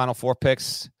picks, Final Four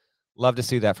picks, love to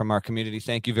see that from our community.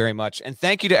 Thank you very much. And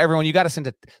thank you to everyone. You got us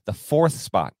into the 4th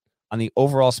spot on the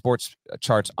overall sports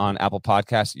charts on Apple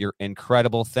Podcasts. You're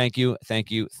incredible. Thank you. Thank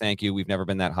you. Thank you. We've never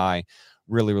been that high.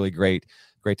 Really, really great.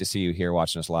 Great to see you here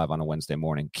watching us live on a Wednesday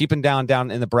morning. Keeping down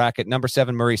in the bracket, number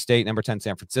 7, Murray State, number 10,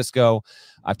 San Francisco.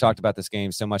 I've talked about this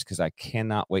game so much because I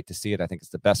cannot wait to see it. I think it's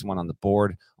the best one on the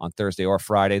board on Thursday or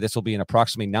Friday. This will be an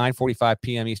approximately 9:45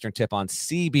 p.m. Eastern tip on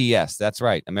CBS. That's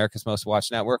right, America's Most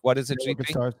Watched Network. What is it,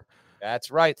 GP?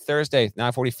 That's right. Thursday,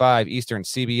 9:45 Eastern,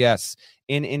 CBS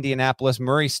in Indianapolis.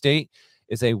 Murray State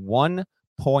is a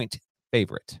 1-point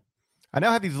favorite. I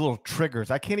now have these little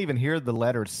triggers. I can't even hear the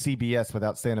letter CBS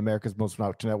without saying America's Most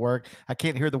Watched Network. I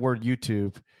can't hear the word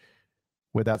YouTube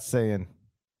without saying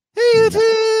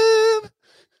YouTube.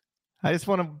 I just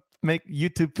want to make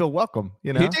YouTube feel welcome.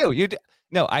 You know, you do.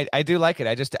 No, I do like it.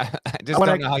 I just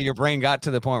don't know how your brain got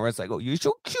to the point where it's like, oh, you're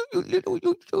so cute, you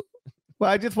little. Well,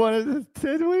 I just wanted to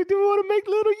say, we do want to make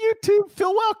little YouTube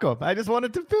feel welcome. I just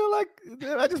wanted to feel like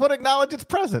I just want to acknowledge its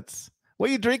presence. What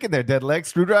are you drinking there, dead leg?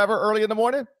 Screwdriver early in the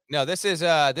morning? No, this is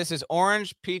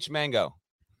orange, peach, mango.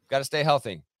 Got to stay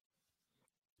healthy.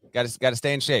 Got to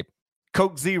stay in shape.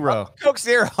 Coke Zero. Coke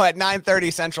Zero at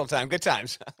 9:30 Central Time. Good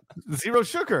times. Zero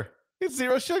sugar. It's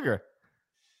zero sugar.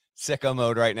 Sicko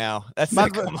mode right now. That's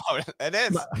sicko mode. It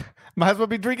is. Might as well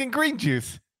be drinking green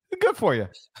juice. Good for you.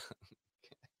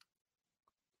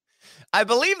 I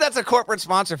believe that's a corporate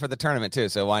sponsor for the tournament too,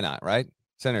 so why not, right?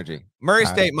 Synergy. Murray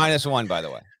State -1, by the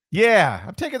way. Yeah,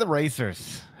 I'm taking the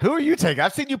Racers. Who are you taking?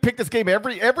 I've seen you pick this game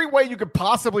every way you could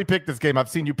possibly pick this game. I've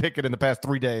seen you pick it in the past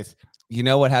 3 days. You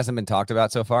know what hasn't been talked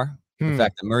about so far? The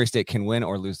fact that Murray State can win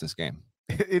or lose this game.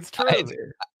 It's true.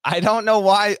 I don't know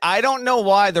why. I don't know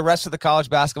why the rest of the college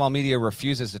basketball media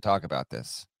refuses to talk about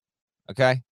this.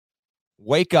 Okay?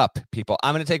 Wake up, people.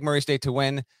 I'm going to take Murray State to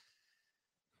win.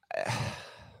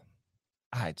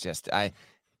 I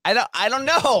don't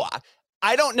know.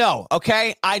 I don't know.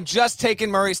 Okay. I just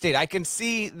taken Murray State. I can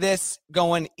see this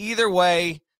going either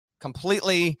way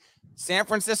completely. San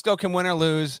Francisco can win or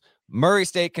lose. Murray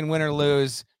State can win or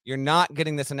lose. You're not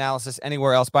getting this analysis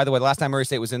anywhere else. By the way, the last time Murray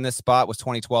State was in this spot was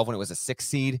 2012 when it was a 6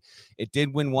 seed. It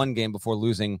did win one game before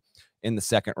losing in the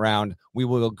second round. We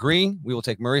will agree. We will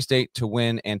take Murray State to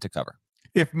win and to cover.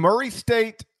 If Murray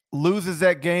State loses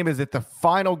that game, is it the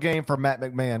final game for Matt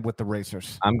McMahon with the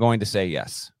Racers? I'm going to say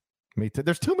yes. Me too.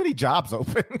 There's too many jobs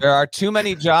open. There are too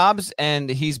many jobs, and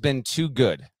he's been too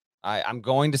good. I'm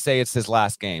going to say it's his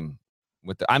last game.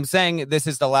 I'm saying this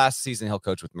is the last season he'll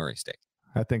coach with Murray State.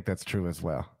 I think that's true as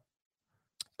well.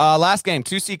 Last game,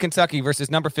 2C Kentucky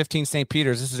versus number 15 St.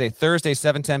 Peter's. This is a Thursday,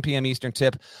 7:10 p.m. Eastern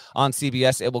tip on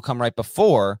CBS. It will come right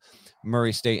before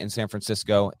Murray State and San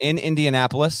Francisco in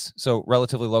Indianapolis. So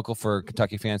relatively local for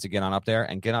Kentucky fans to get on up there,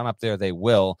 and get on up there they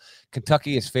will.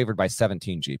 Kentucky is favored by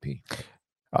 17 GP.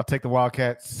 I'll take the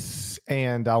Wildcats,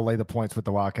 and I'll lay the points with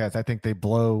the Wildcats. I think they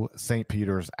blow St.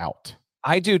 Peter's out.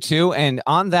 I do too. And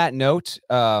on that note,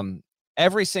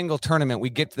 every single tournament we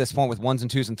get to this point with 1s and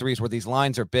 2s and 3s where these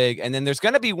lines are big, and then there's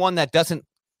going to be one that doesn't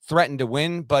threaten to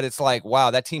win, but it's like,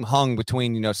 wow, that team hung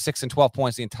between 6 and 12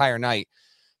 points the entire night.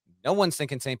 No one's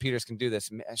thinking St. Peter's can do this.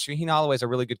 Shaheen Holloway is a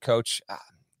really good coach.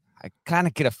 I kind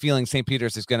of get a feeling St.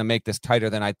 Peter's is going to make this tighter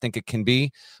than I think it can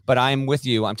be, but I'm with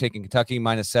you. I'm taking Kentucky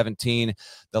 -17.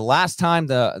 The last time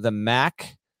the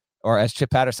MAC, or as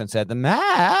Chip Patterson said, the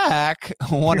MAC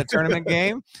won a tournament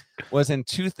game was in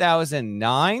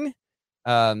 2009.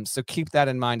 So keep that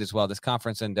in mind as well. This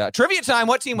conference and trivia time.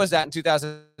 What team was that in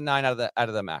 2009 out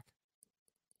of the MAC?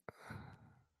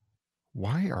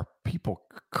 Why are people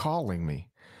calling me?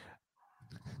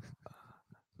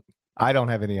 I don't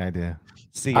have any idea.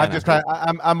 See,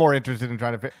 I'm more interested in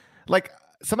trying to like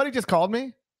somebody just called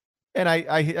me and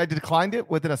I declined it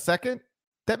within a second.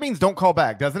 That means don't call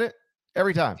back, doesn't it?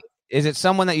 Every time. Is it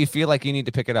someone that you feel like you need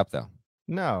to pick it up though?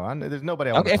 No, there's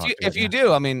nobody. If you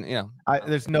do, I mean,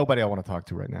 there's nobody I want to talk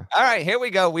to right now. All right, here we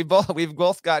go. We've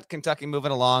both got Kentucky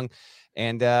moving along,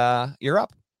 and you're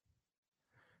up.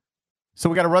 So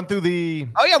we got to run through the.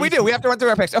 Oh yeah, we do. We have to run through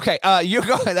our picks. Okay, you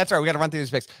go. That's right. We got to run through these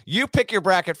picks. You pick your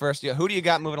bracket first. Who do you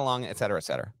got moving along, et cetera, et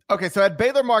cetera? Okay, so at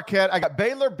Baylor Marquette, I got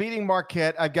Baylor beating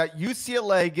Marquette. I got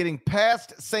UCLA getting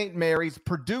past St. Mary's,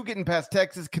 Purdue getting past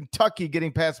Texas, Kentucky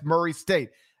getting past Murray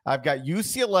State. I've got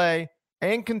UCLA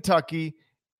and Kentucky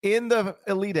in the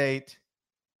Elite Eight,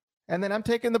 and then I'm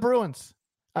taking the Bruins.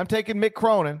 I'm taking Mick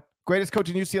Cronin, greatest coach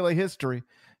in UCLA history,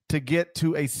 to get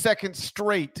to a second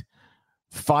straight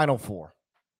Final Four.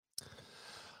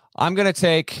 I'm going to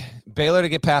take Baylor to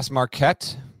get past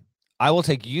Marquette. I will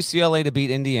take UCLA to beat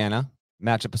Indiana.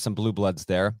 Match up with some blue bloods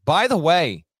there. By the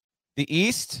way, the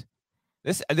East,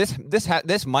 this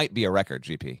might be a record,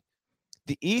 GP.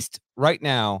 The East right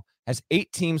now has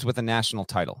 8 teams with a national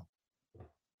title.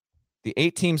 The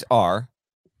 8 teams are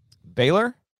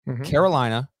Baylor,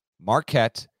 Carolina,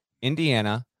 Marquette,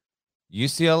 Indiana,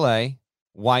 UCLA,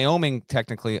 Wyoming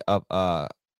technically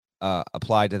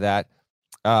applied to that.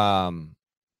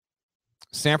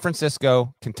 San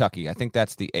Francisco, Kentucky. I think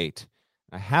that's the 8.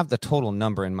 I have the total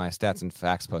number in my stats and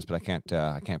facts post, but I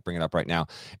can't bring it up right now.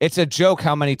 It's a joke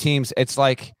how many teams. It's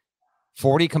like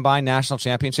 40 combined national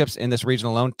championships in this region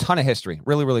alone. Ton of history.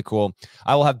 Really, really cool.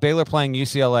 I will have Baylor playing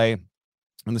UCLA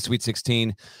in the Sweet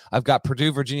 16. I've got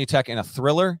Purdue, Virginia Tech in a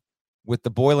thriller with the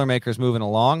Boilermakers moving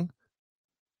along.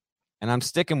 And I'm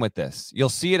sticking with this. You'll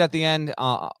see it at the end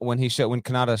when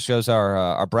Kanata shows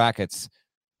our brackets.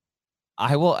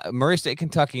 I will Murray State,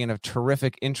 Kentucky in a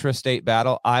terrific intra-state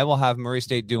battle. I will have Murray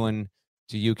State doing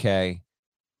to UK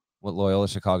what Loyola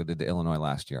Chicago did to Illinois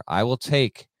last year. I will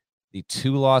take the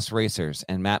 2-loss Racers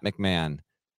and Matt McMahon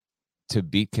to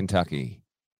beat Kentucky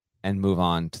and move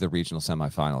on to the regional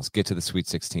semifinals, get to the Sweet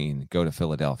 16, go to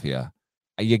Philadelphia.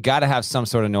 You got to have some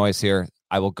sort of noise here.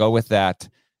 I will go with that.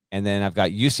 And then I've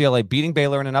got UCLA beating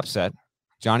Baylor in an upset.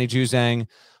 Johnny Juzang,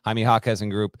 Jaime Jaquez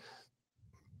and group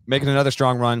making another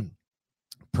strong run.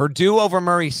 Purdue over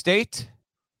Murray State.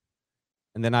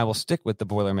 And then I will stick with the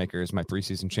Boilermakers, my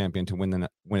preseason champion, to win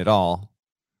it all.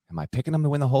 Am I picking them to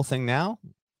win the whole thing now?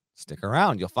 Stick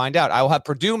around. You'll find out. I will have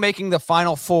Purdue making the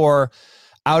Final Four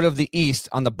out of the East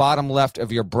on the bottom left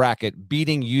of your bracket,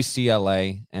 beating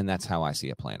UCLA. And that's how I see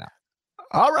it playing out.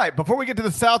 All right. Before we get to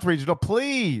the South Regional,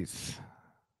 please,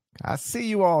 I see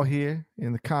you all here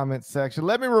in the comment section.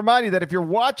 Let me remind you that if you're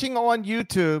watching on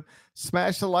YouTube,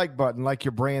 smash the like button like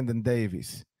you're Brandon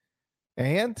Davies.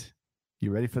 And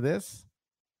you ready for this?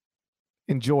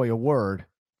 Enjoy a word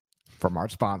from our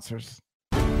sponsors.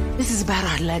 This is about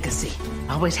our legacy.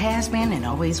 Always has been and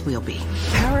always will be.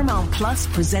 Paramount Plus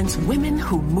presents Women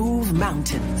Who Move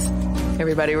Mountains.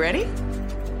 Everybody ready?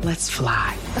 Let's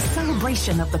fly. A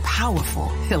celebration of the powerful,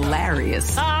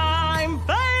 hilarious, I'm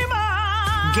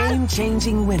famous!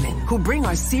 Game-changing women who bring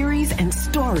our series and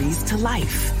stories to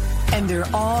life. And they're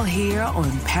all here on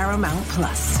Paramount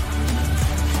Plus.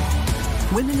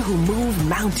 Women Who Move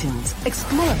Mountains.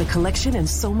 Explore the collection and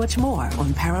so much more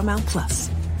on Paramount Plus.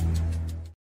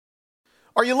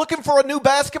 Are you looking for a new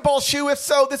basketball shoe? If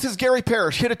so, this is Gary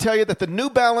Parrish here to tell you that the New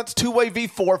Balance 2-Way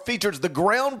V4 features the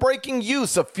groundbreaking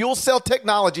use of fuel cell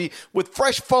technology with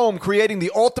fresh foam, creating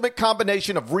the ultimate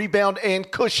combination of rebound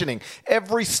and cushioning.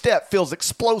 Every step feels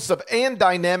explosive and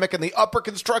dynamic, and the upper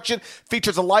construction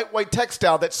features a lightweight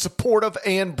textile that's supportive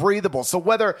and breathable. So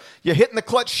whether you're hitting the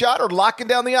clutch shot or locking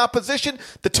down the opposition,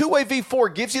 the 2-Way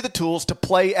V4 gives you the tools to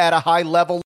play at a high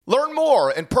level. Learn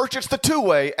more and purchase the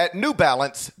 2-Way at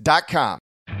newbalance.com.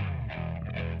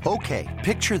 Okay,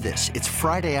 picture this. It's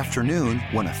Friday afternoon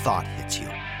when a thought hits you.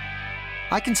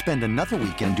 I can spend another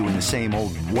weekend doing the same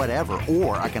old whatever,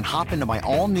 or I can hop into my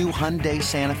all-new Hyundai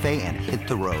Santa Fe and hit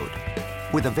the road.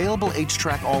 With available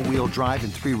H-Track all-wheel drive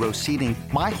and 3-row seating,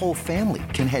 my whole family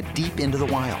can head deep into the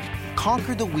wild.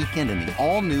 Conquer the weekend in the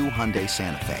all-new Hyundai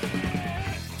Santa Fe.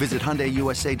 Visit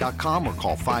HyundaiUSA.com or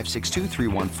call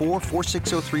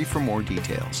 562-314-4603 for more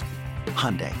details.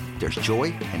 Hyundai, there's joy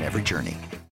in every journey.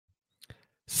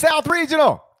 South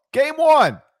Regional, game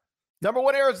 1. Number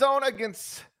 1 Arizona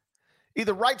against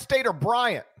either Wright State or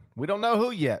Bryant. We don't know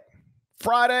who yet.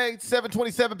 Friday,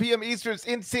 7:27 p.m. Eastern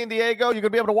in San Diego. You're going to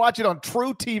be able to watch it on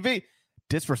True TV.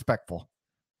 Disrespectful.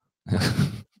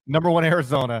 Number 1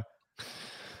 Arizona,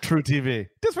 True TV.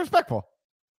 Disrespectful.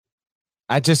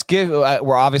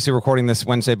 We're obviously recording this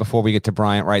Wednesday before we get to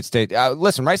Bryant, Wright State.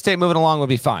 Listen, Wright State moving along would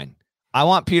be fine. I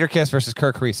want Peter Kiss versus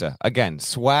Kirk Kriisa. Again,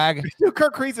 swag.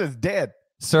 Kirk Kriisa is dead.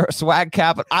 Swag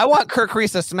capital. I want Kirk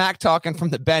Kriisa smack talking from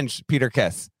the bench, Peter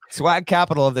Kiss. Swag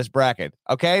capital of this bracket.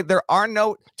 Okay? There are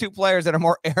no two players that are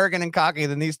more arrogant and cocky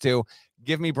than these two.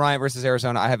 Give me Bryant versus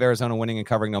Arizona. I have Arizona winning and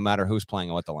covering no matter who's playing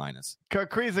and what the line is.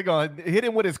 Kirk Kriisa going to hit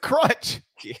him with his crutch.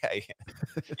 Yeah.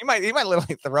 He might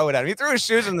literally throw it at him. He threw his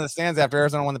shoes in the stands after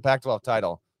Arizona won the Pac-12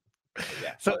 title.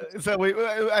 Yeah. So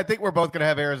I think we're both going to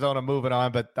have Arizona moving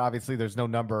on, but obviously there's no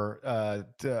number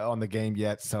on the game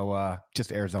yet. So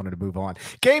just Arizona to move on.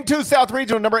 Game 2, South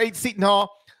Regional, number 8 Seton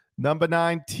Hall, number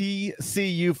 9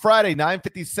 TCU. Friday,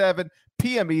 9:57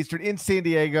 p.m. Eastern in San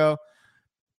Diego.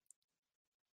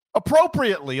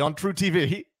 Appropriately on True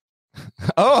TV.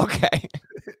 Oh, okay.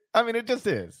 I mean, it just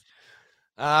is.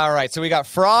 All right. So we got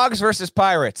Frogs versus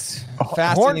Pirates.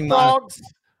 Horned Frogs.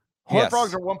 Horned Yes.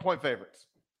 Frogs are 1-point favorites.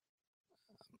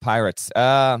 Pirates.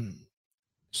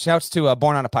 Shouts to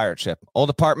Born on a Pirate Ship. Old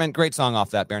Apartment. Great song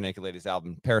off that Bare Naked Ladies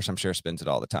album. Parrish, I'm sure, spins it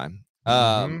all the time.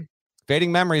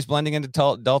 Fading Memories blending into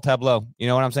dull tableau. You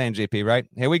know what I'm saying, JP, right?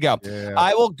 Here we go. Yeah.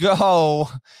 I will go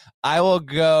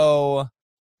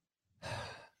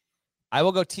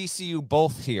TCU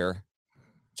both here.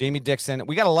 Jamie Dixon.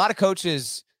 We got a lot of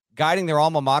coaches guiding their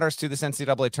alma maters to this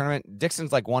NCAA tournament.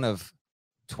 Dixon's like one of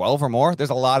 12 or more.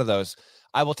 There's a lot of those.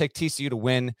 I will take TCU to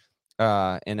win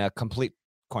in a complete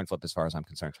coin flip as far as I'm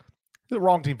concerned. The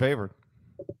wrong team favored.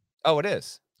 Oh, it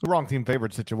is. The wrong team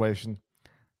favored situation.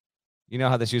 You know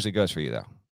how this usually goes for you, though.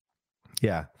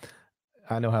 Yeah.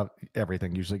 I know how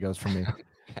everything usually goes for me.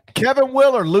 Kevin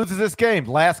Willard loses this game.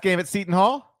 Last game at Seton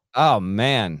Hall. Oh,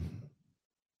 man.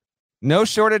 No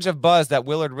shortage of buzz that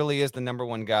Willard really is the number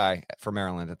one guy for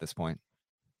Maryland at this point.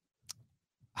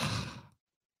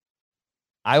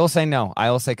 I will say no. I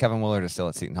will say Kevin Willard is still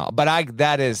at Seton Hall. But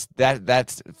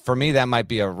that's for me, that might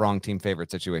be a wrong team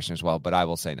favorite situation as well. But I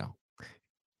will say no.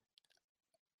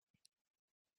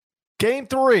 Game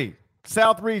 3,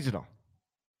 South Regional.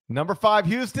 Number 5,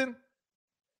 Houston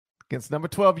against number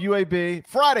 12, UAB.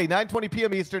 Friday, 9:20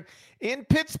 p.m. Eastern in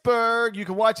Pittsburgh. You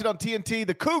can watch it on TNT.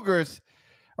 The Cougars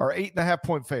are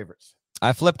 8.5-point favorites.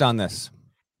 I flipped on this.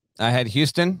 I had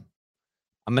Houston.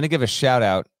 I'm going to give a shout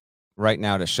out right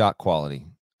now to shot quality.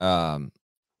 How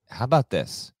about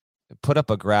this? I put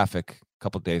up a graphic a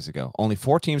couple days ago. Only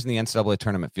 4 teams in the NCAA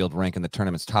tournament field rank in the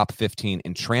tournament's top 15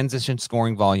 in transition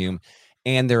scoring volume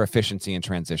and their efficiency in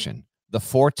transition. The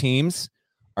 4 teams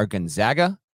are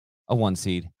Gonzaga, a 1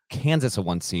 seed, Kansas, a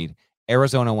 1 seed,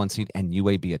 Arizona, 1 seed, and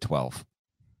UAB, a 12.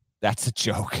 That's a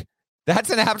joke.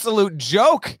 That's an absolute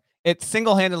joke. It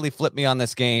single-handedly flipped me on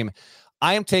this game.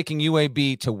 I am taking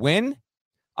UAB to win,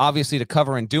 obviously to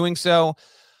cover in doing so.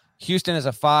 Houston as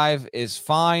a 5 is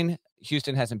fine.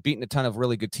 Houston hasn't beaten a ton of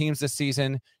really good teams this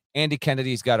season. Andy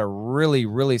Kennedy's got a really,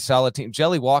 really solid team.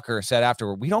 Jelly Walker said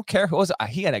afterward, we don't care who it was.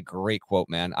 He had a great quote,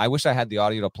 man. I wish I had the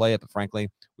audio to play it, but frankly,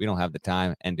 we don't have the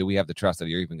time. And do we have the trust that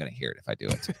you're even going to hear it if I do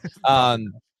it?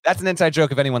 That's an inside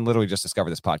joke if anyone literally just discovered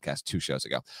this podcast 2 shows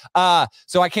ago.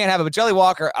 So I can't have it. But Jelly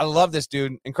Walker, I love this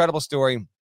dude. Incredible story.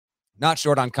 Not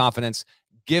short on confidence.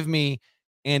 Give me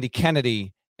Andy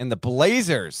Kennedy and the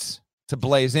Blazers to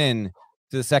blaze in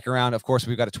to the second round. Of course,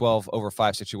 we've got a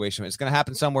 12-over-5 situation. It's going to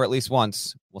happen somewhere at least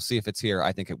once. We'll see if it's here.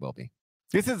 I think it will be.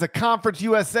 This is a Conference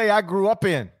USA I grew up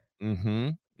in. Mm-hmm.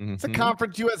 It's a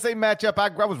Conference USA matchup.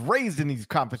 I was raised in these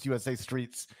Conference USA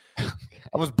streets.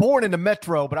 I was born in the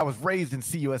Metro, but I was raised in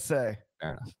CUSA. Fair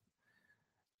enough.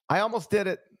 I almost did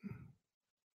it,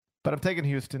 but I'm taking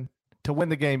Houston to win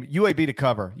the game. UAB to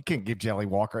cover. You can't give Jelly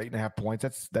Walker 8.5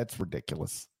 points. That's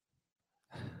ridiculous.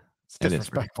 It's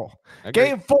disrespectful.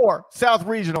 Game 4, South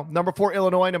Regional. Number 4,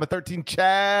 Illinois. Number 13,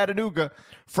 Chattanooga.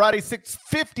 Friday,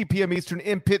 6:50 p.m. Eastern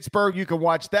in Pittsburgh. You can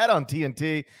watch that on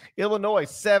TNT. Illinois,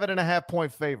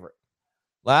 7.5-point favorite.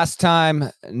 Last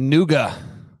time Nuga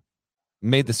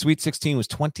made the Sweet 16 was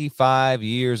 25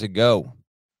 years ago.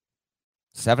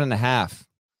 7.5.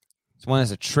 This one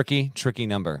is a tricky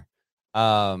number.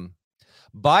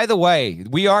 By the way,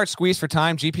 we are squeezed for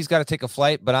time. GP's got to take a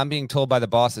flight, but I'm being told by the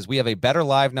bosses we have a better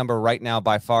live number right now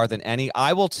by far than any.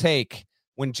 I will take,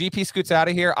 when GP scoots out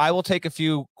of here, I will take a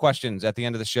few questions at the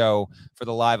end of the show for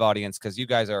the live audience because you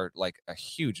guys are like a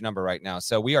huge number right now.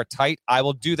 So we are tight. I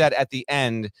will do that at the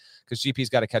end because GP's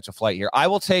got to catch a flight here. I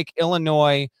will take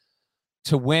Illinois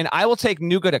to win. I will take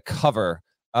Nuga to cover.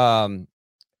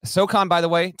 SoCon, by the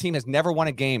way, team has never won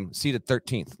a game seeded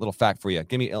 13th. Little fact for you.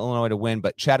 Give me Illinois to win,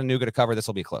 but Chattanooga to cover. This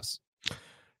will be close.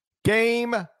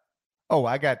 Game. Oh,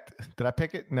 did I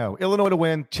pick it? No. Illinois to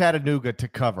win, Chattanooga to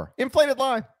cover. Inflated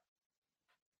line.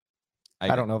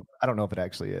 I don't know if it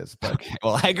actually is, but okay.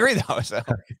 Well, I agree though. So.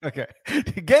 Okay.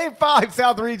 Game 5,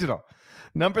 South Regional.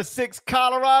 Number 6,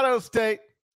 Colorado State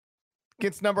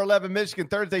against number 11, Michigan.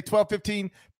 Thursday, 12:15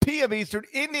 p.m. Eastern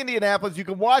in Indianapolis. You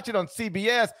can watch it on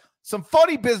CBS. Some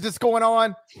funny business going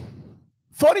on.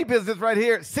 Funny business right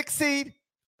here. 6 seed,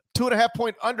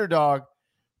 2.5-point underdog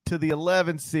to the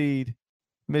 11 seed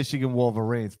Michigan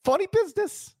Wolverines. Funny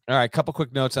business. All right, couple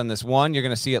quick notes on this. One, you're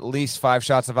going to see at least 5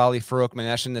 shots of Ali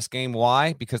Farouk-Manesh in this game.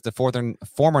 Why? Because the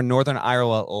former Northern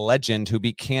Iowa legend who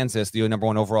beat Kansas, the number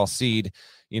 1 overall seed,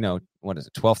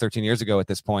 12, 13 years ago at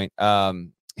this point,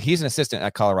 he's an assistant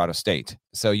at Colorado State.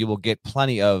 So you will get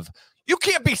plenty of you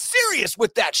can't be serious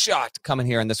with that shot coming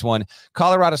here in this one.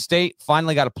 Colorado State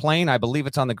finally got a plane. I believe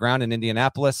it's on the ground in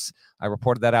Indianapolis. I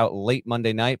reported that out late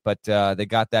Monday night, but they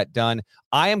got that done.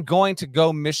 I am going to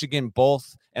go Michigan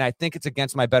both, and I think it's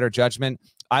against my better judgment.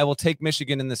 I will take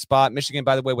Michigan in this spot. Michigan,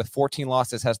 by the way, with 14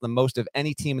 losses, has the most of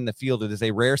any team in the field. It is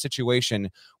a rare situation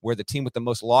where the team with the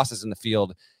most losses in the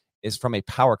field is from a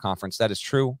power conference. That is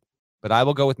true. But I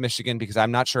will go with Michigan because I'm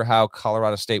not sure how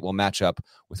Colorado State will match up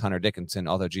with Hunter Dickinson.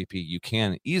 Although, GP, you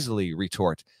can easily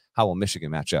retort, how will Michigan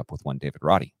match up with one David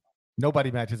Roddy? Nobody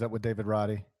matches up with David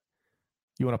Roddy.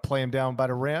 You want to play him down by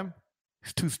the rim?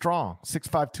 He's too strong.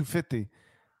 6'5", 250.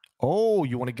 Oh,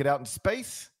 you want to get out in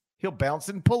space? He'll bounce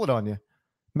it and pull it on you.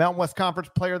 Mountain West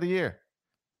Conference Player of the Year.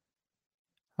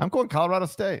 I'm going Colorado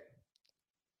State.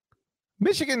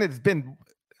 Michigan has been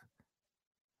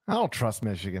 – I don't trust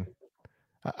Michigan.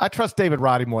 I trust David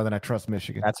Roddy more than I trust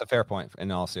Michigan. That's a fair point in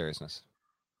all seriousness.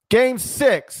 Game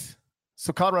 6,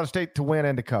 So Colorado State to win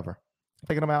and to cover.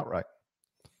 Taking them outright.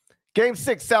 Game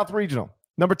 6, South Regional.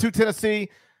 Number 2, Tennessee.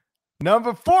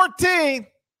 Number 14,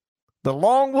 the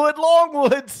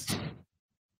Longwoods.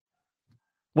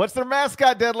 What's their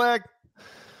mascot, Deadleg?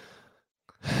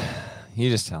 You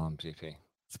just tell him, GP.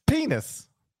 It's penis.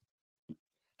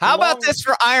 How about this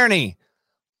for irony?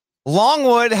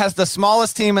 Longwood has the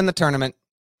smallest team in the tournament.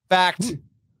 Fact.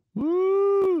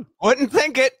 Woo. Wouldn't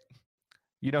think it.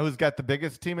 You know who's got the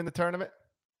biggest team in the tournament?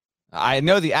 I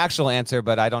know the actual answer,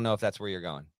 but I don't know if that's where you're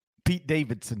going. Pete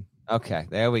Davidson. Okay,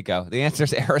 there we go. The answer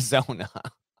is Arizona.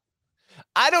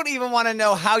 I don't even want to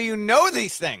know how you know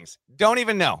these things. Don't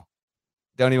even know.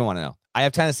 Don't even want to know. I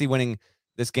have Tennessee winning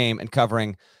this game and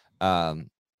covering.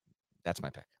 That's my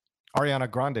pick. Ariana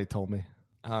Grande told me.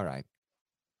 All right.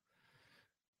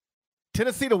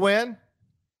 Tennessee to win,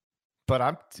 but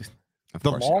I'm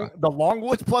the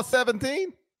Longwoods plus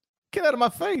 17. Get out of my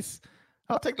face.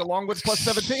 I'll take the Longwoods plus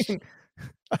 17.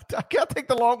 I can't take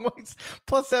the Longwoods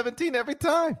plus 17 every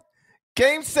time.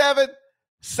 Game 7,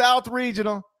 South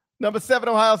Regional. Number 7,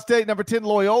 Ohio State. Number 10,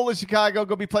 Loyola Chicago. Going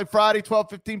to be played Friday,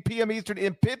 12:15 p.m. Eastern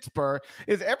in Pittsburgh.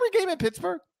 Is every game in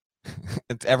Pittsburgh?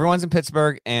 Everyone's in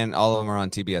Pittsburgh, and all of them are on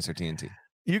TBS or TNT.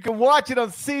 You can watch it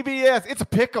on CBS. It's a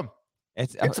pick 'em.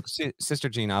 It's Sister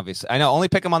Jean, obviously. I know, only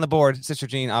pick 'em on the board. Sister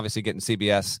Jean, obviously, getting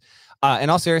CBS.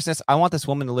 In all seriousness, I want this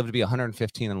woman to live to be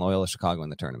 115 in Loyola Chicago in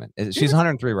the tournament. She's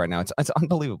 103 right now. It's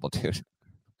unbelievable, dude.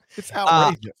 It's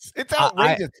outrageous. It's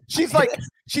outrageous.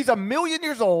 She's a million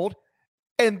years old,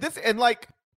 and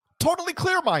totally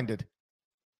clear-minded.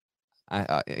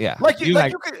 Yeah. You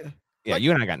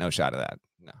and I got no shot of that.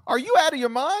 No. Are you out of your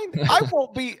mind? I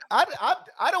won't be.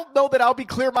 I don't know that I'll be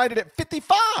clear-minded at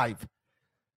 55.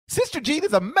 Sister Jean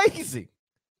is amazing.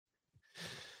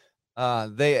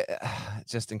 They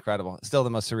just incredible. Still the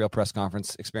most surreal press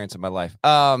conference experience of my life.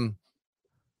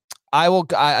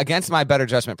 Against my better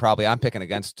judgment, probably I'm picking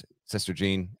against Sister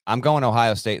Jean. I'm going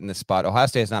Ohio State in this spot. Ohio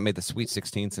State has not made the Sweet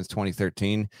 16 since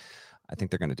 2013. I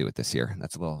think they're going to do it this year.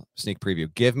 That's a little sneak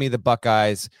preview. Give me the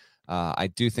Buckeyes. I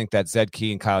do think that Zed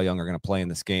Key and Kyle Young are going to play in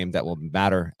this game. That will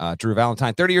matter. Drew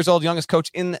Valentine, 30 years old, youngest coach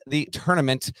in the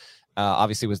tournament.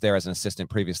 Obviously was there as an assistant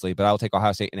previously, but I will take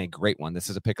Ohio State in a great one. This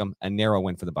is a pick 'em, a narrow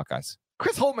win for the Buckeyes.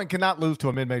 Chris Holtman cannot lose to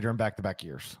a mid-major in back-to-back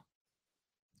years.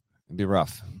 It'd be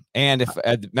rough. And if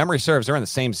memory serves, they're in the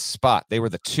same spot. They were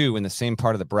the 2 in the same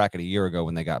part of the bracket a year ago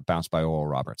when they got bounced by Oral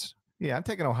Roberts. Yeah, I'm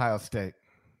taking Ohio State.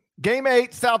 Game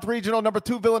 8, South Regional, number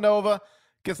 2, Villanova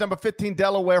gets number 15,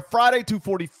 Delaware. Friday,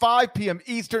 2:45 p.m.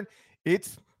 Eastern.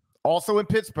 It's also in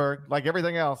Pittsburgh, like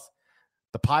everything else.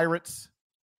 The Pirates,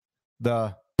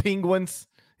 the Penguins,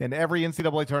 and every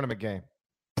NCAA tournament game,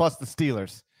 plus the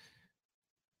Steelers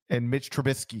and Mitch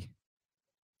Trubisky.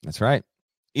 That's right.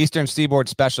 Eastern Seaboard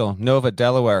Special, Nova,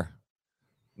 Delaware.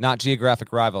 Not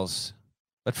geographic rivals,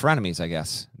 but frenemies, I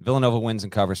guess. Villanova wins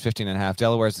and covers 15.5.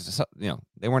 Delaware's,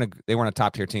 they weren't a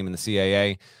top tier team in the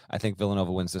CAA. I think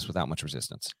Villanova wins this without much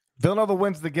resistance. Villanova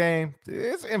wins the game.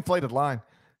 It's an inflated line.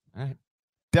 All right.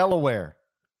 Delaware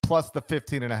plus the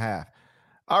 15.5.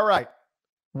 All right.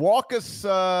 Walk us.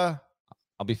 I'll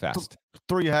be fast.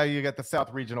 Through how you got the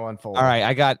South Regional unfold. All right,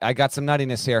 I got some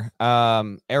nuttiness here.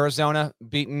 Arizona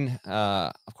beaten.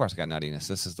 Of course, I got nuttiness.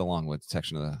 This is the Longwood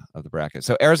section of the bracket.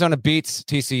 So Arizona beats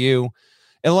TCU.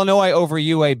 Illinois over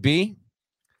UAB.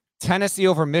 Tennessee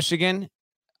over Michigan.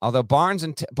 Although Barnes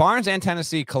and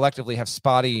Tennessee collectively have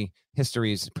spotty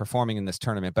histories performing in this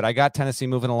tournament, but I got Tennessee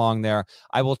moving along there.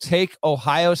 I will take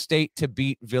Ohio State to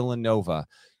beat Villanova.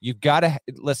 You've got to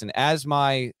listen, as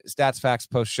my Stats Facts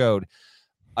post showed,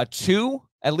 at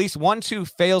least 1-2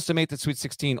 fails to make the Sweet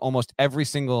 16 almost every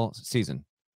single season.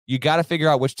 You got to figure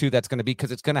out which 2 that's going to be,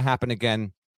 because it's going to happen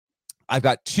again. I've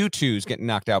got 2 2s getting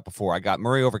knocked out before. I got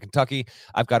Murray over Kentucky.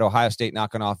 I've got Ohio State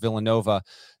knocking off Villanova.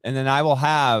 And then I will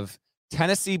have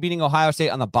Tennessee beating Ohio State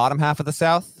on the bottom half of the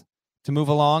South to move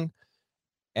along.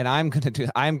 And I'm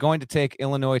going to take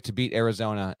Illinois to beat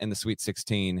Arizona in the Sweet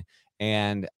 16.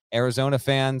 And Arizona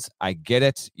fans, I get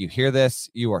it. You hear this.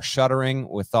 You are shuddering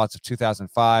with thoughts of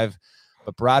 2005.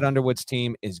 But Brad Underwood's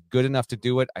team is good enough to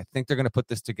do it. I think they're going to put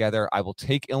this together. I will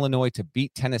take Illinois to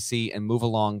beat Tennessee and move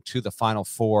along to the Final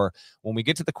Four. When we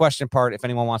get to the question part, if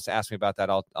anyone wants to ask me about that,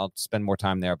 I'll spend more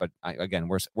time there. But again,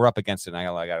 we're up against it, and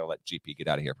I got to let GP get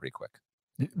out of here pretty quick.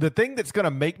 The thing that's going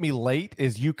to make me late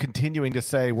is you continuing to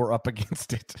say we're up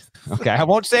against it. Okay, I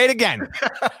won't say it again.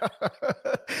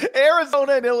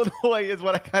 Arizona and Illinois is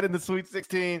what I got in the Sweet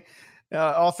 16.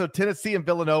 Also, Tennessee and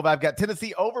Villanova. I've got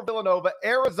Tennessee over Villanova,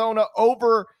 Arizona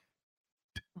over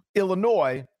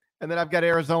Illinois, and then I've got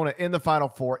Arizona in the Final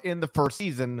Four in the first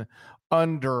season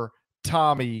under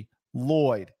Tommy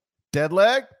Lloyd.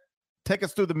 Deadleg, Take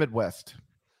us through the Midwest.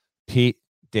 Pete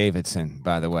Davidson,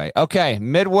 by the way. Okay,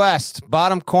 Midwest,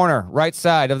 bottom corner, right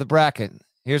side of the bracket.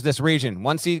 Here's this region.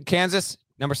 1 seed Kansas,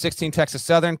 number 16 Texas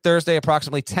Southern. Thursday,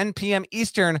 approximately 10 p.m.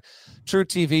 Eastern. True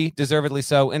TV, deservedly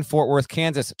so, in Fort Worth,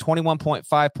 Kansas.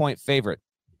 21.5-point favorite.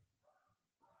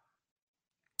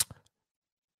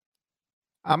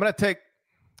 I'm going to take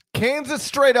Kansas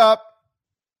straight up,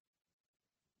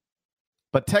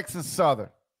 but Texas Southern.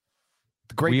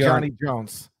 The great Johnny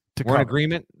Jones. We're in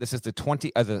agreement. This is the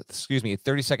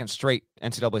 32nd straight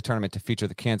NCAA tournament to feature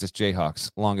the Kansas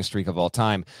Jayhawks, longest streak of all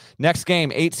time. Next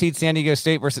game, 8 seed San Diego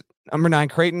State versus number 9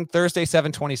 Creighton, Thursday,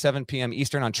 7:27 p.m.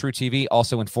 Eastern on True TV,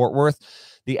 also in Fort Worth.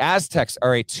 The Aztecs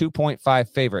are a 2.5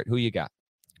 favorite. Who you got?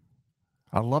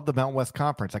 I love the Mountain West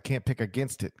Conference. I can't pick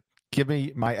against it. Give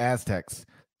me my Aztecs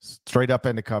straight up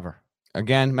into cover.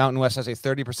 Again, Mountain West has a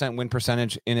 30% win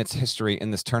percentage in its history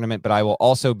in this tournament, but I will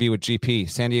also be with GP,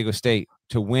 San Diego State,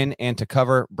 to win and to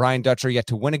cover. Brian Dutcher yet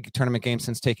to win a tournament game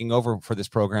since taking over for this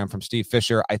program from Steve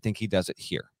Fisher. I think he does it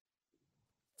here.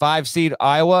 5 seed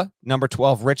Iowa, number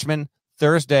 12 Richmond,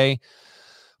 Thursday,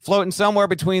 floating somewhere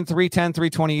between 3:10,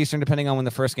 3:20 Eastern, depending on when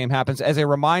the first game happens. As a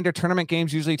reminder, tournament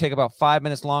games usually take about 5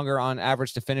 minutes longer on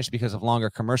average to finish because of longer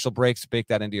commercial breaks. Bake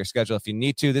that into your schedule if you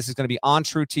need to. This is going to be on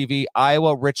True TV,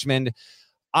 Iowa, Richmond.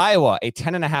 Iowa, a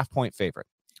 10.5-point favorite.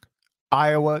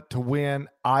 Iowa to win,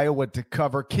 Iowa to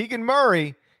cover. Keegan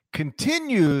Murray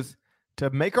continues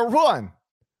to make a run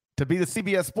to be the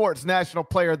CBS Sports National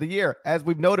Player of the Year. As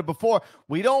we've noted before,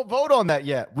 we don't vote on that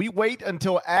yet. We wait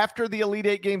until after the Elite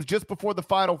Eight games, just before the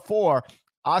Final Four.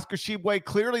 Oscar Tshiebwe,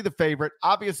 clearly the favorite,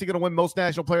 obviously going to win most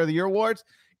National Player of the Year awards.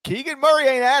 Keegan Murray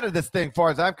ain't out of this thing, as far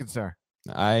as I'm concerned.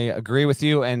 I agree with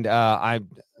you, and I'm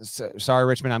sorry,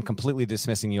 Richmond, I'm completely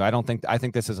dismissing you. I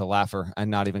think this is a laugher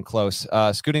and not even close.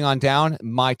 Scooting on down,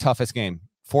 my toughest game.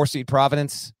 4 seed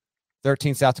Providence,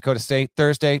 13 South Dakota State,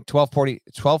 Thursday,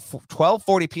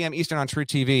 12:40 p.m. Eastern on True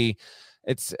TV.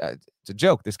 It's a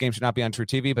joke. This game should not be on True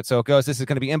TV, but so it goes. This is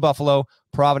going to be in Buffalo,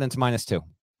 Providence -2.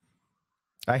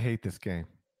 I hate this game.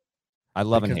 I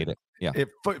love and hate it. Yeah,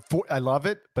 I love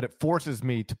it, but it forces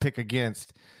me to pick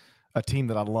against a team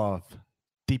that I love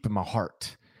deep in my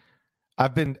heart.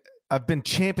 I've been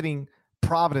championing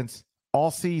Providence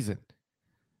all season,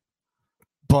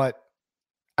 but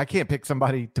I can't pick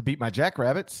somebody to beat my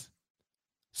Jackrabbits.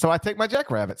 So I take my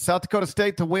Jackrabbits. South Dakota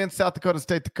State to win, South Dakota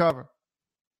State to cover.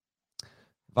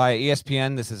 Via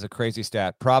ESPN, this is a crazy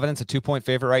stat. Providence, a 2-point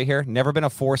favorite right here. Never been a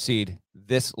 4 seed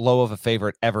this low of a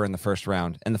favorite ever in the first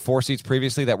round. And the 4 seeds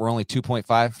previously that were only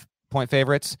 2.5-point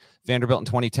favorites, Vanderbilt in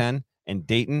 2010 and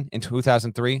Dayton in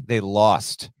 2003, they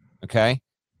lost. Okay?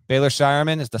 Baylor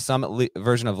Shireman is the Summit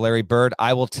version of Larry Bird.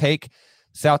 I will take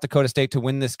South Dakota State to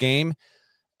win this game.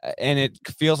 And it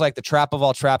feels like the trap of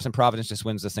all traps, and Providence just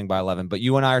wins this thing by 11. But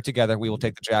you and I are together. We will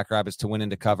take the Jackrabbits to win and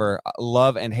to cover.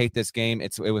 Love and hate this game.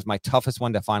 It was my toughest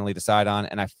one to finally decide on,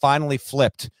 and I finally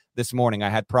flipped this morning. I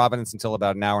had Providence until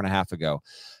about an hour and a half ago.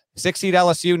 6 seed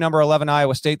LSU, number 11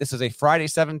 Iowa State. This is a Friday,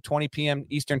 7:20 p.m.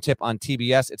 Eastern tip on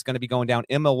TBS. It's going to be going down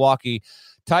in Milwaukee.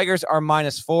 Tigers are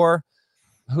 -4.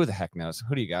 Who the heck knows?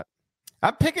 Who do you got?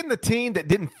 I'm picking the team that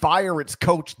didn't fire its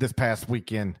coach this past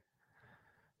weekend.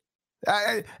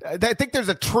 I think there's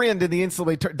a trend in the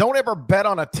NCAA. Don't ever bet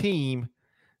on a team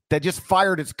that just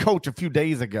fired its coach a few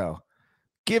days ago.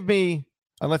 Give me,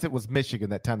 unless it was Michigan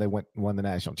that time they won the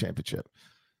national championship.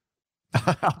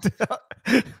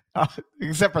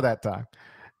 Except for that time.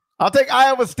 I'll take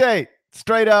Iowa State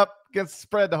straight up against the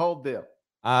spread, the whole deal.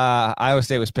 Iowa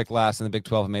State was picked last in the Big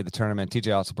 12 and made the tournament.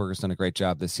 TJ Otzelberger's done a great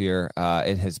job this year.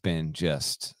 It has been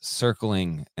just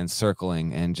circling and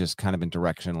just kind of been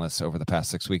directionless over the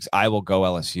past 6 weeks. I will go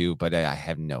LSU, but I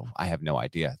have no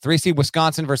idea. 3 seed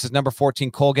Wisconsin versus number 14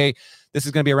 Colgate. This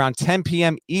is going to be around 10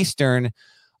 p.m. Eastern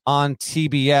on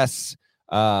TBS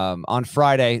on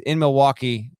Friday in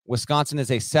Milwaukee. Wisconsin is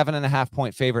a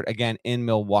 7.5-point favorite again in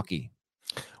Milwaukee.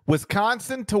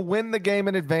 Wisconsin to win the game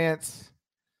in advance.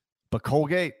 But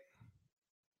Colgate,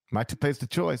 my toothpaste of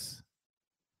choice.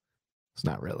 It's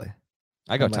not really.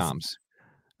 I go Tom's.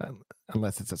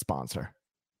 Unless it's a sponsor.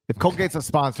 If Colgate's a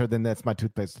sponsor, then that's my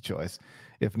toothpaste of choice.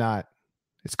 If not,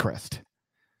 it's Crest.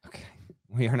 Okay.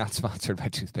 We are not sponsored by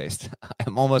toothpaste.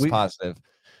 I'm almost positive.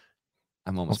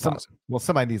 Positive. Well,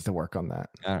 somebody needs to work on that.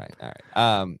 All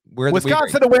right.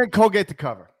 Wisconsin to win, Colgate to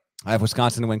cover. I have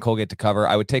Wisconsin to win, Colgate to cover.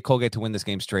 I would take Colgate to win this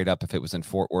game straight up if it was in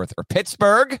Fort Worth or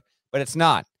Pittsburgh, but it's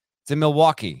not. It's in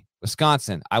Milwaukee.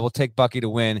 Wisconsin, I will take Bucky to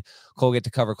win. Colgate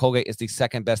to cover. Colgate is the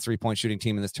second best three-point shooting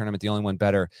team in this tournament. The only one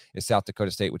better is South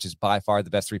Dakota State, which is by far the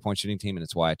best three-point shooting team, and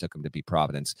it's why I took them to beat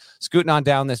Providence. Scooting on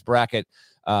down this bracket,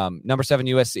 number 7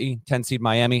 USC, 10 seed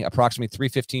Miami, approximately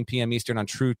 3:15 p.m. Eastern on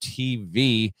True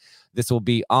TV. This will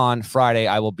be on Friday.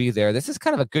 I will be there. This is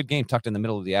kind of a good game tucked in the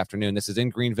middle of the afternoon. This is in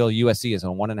Greenville. USC is a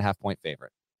 1.5-point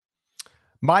favorite.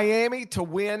 Miami to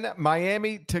win,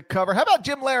 Miami to cover. How about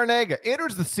Jim Larinaga?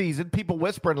 Enters the season. People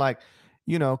whispering like,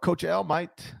 Coach L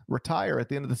might retire at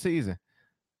the end of the season.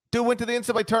 Dude went to the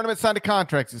NCAA tournament, signed a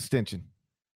contract extension.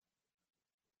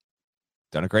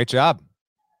 Done a great job.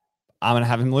 I'm going to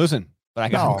have him losing, but I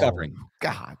got him covering.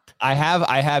 God. I have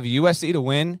USC to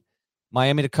win,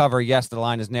 Miami to cover. Yes, the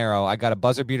line is narrow. I got a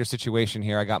buzzer beater situation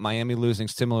here. I got Miami losing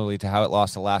similarly to how it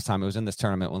lost the last time it was in this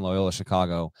tournament when Loyola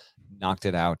Chicago knocked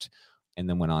it out and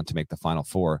then went on to make the Final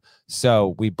Four.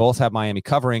 So we both have Miami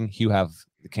covering. You have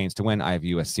the Canes to win. I have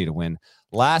USC to win.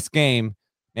 Last game,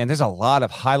 man, there's a lot of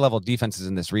high-level defenses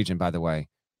in this region, by the way.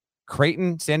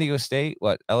 Creighton, San Diego State,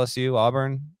 LSU,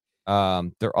 Auburn,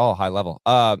 they're all high-level.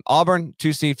 Auburn,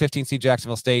 2 seed, 15 seed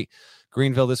Jacksonville State.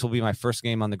 Greenville, this will be my first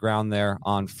game on the ground there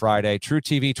on Friday. True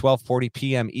TV, 12:40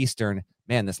 p.m. Eastern.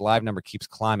 Man, this live number keeps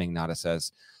climbing, Nada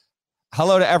says.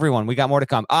 Hello to everyone. We got more to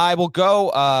come. I will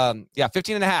go,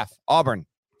 15.5. Auburn.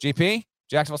 GP,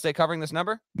 Jacksonville State covering this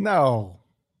number? No,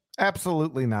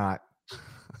 absolutely not.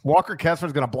 Walker Kessler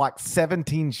is going to block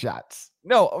 17 shots.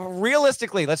 No,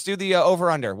 realistically, let's do the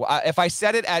over-under. If I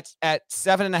set it at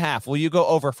 7.5, will you go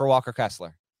over for Walker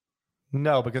Kessler?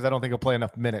 No, because I don't think he'll play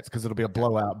enough minutes because it'll be a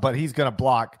blowout. But he's going to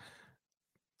block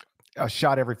a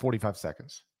shot every 45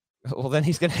 seconds. Well, then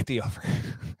he's going to hit the over.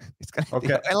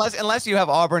 Okay. Unless you have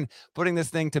Auburn putting this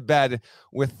thing to bed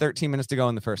with 13 minutes to go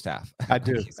in the first half. I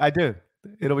do.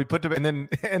 It'll be put to bed,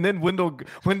 and then Wendell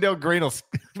Green will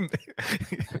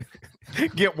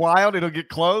get wild. It'll get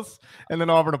close, and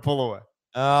then Auburn will pull away.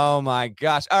 Oh my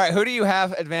gosh! All right, who do you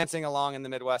have advancing along in the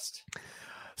Midwest?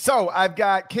 So I've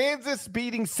got Kansas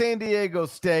beating San Diego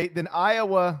State, then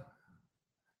Iowa.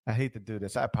 I hate to do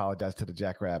this. I apologize to the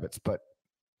Jackrabbits, but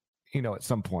at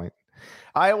some point,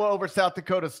 Iowa over South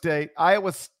Dakota State,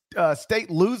 Iowa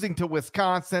State losing to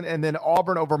Wisconsin, and then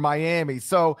Auburn over Miami.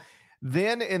 So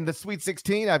then in the Sweet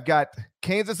 16, I've got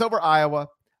Kansas over Iowa,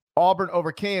 Auburn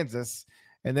over Kansas,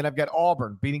 and then I've got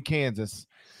Auburn beating Kansas.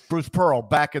 Bruce Pearl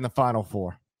back in the Final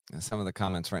Four. Some of the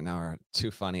comments right now are too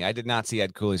funny. I did not see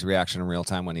Ed Cooley's reaction in real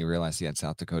time when he realized he had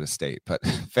South Dakota State, but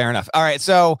fair enough. All right,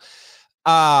 so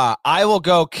I will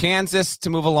go Kansas to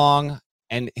move along,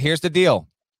 and here's the deal.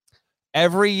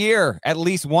 Every year, at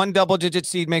least one double-digit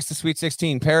seed makes the Sweet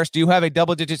 16. Parrish, do you have a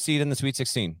double-digit seed in the Sweet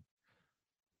 16?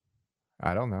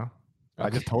 I don't know. Okay. I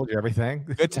just told you everything.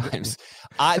 Good times.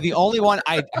 The only one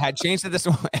I had changed to this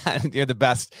one. You're the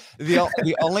best.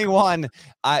 The only one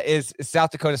is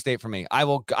South Dakota State for me. I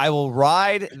will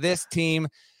ride this team.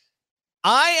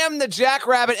 I am the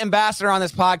Jackrabbit ambassador on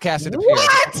this podcast. It appears.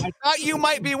 What? I thought you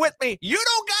might be with me. You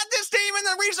don't got this team in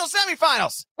the regional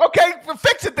semifinals. Okay,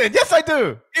 fix it then. Yes, I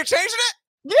do. You're changing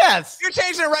it? Yes. You're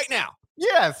changing it right now.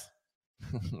 Yes.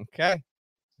 Okay.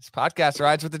 This podcast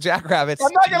rides with the Jackrabbits.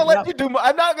 I'm not going to let you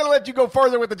I'm not going to let you go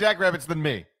further with the Jackrabbits than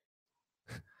me.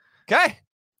 Okay.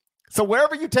 So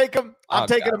wherever you take them, I'm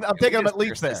taking them at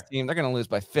least there. Team. They're going to lose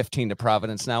by 15 to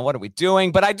Providence now. What are we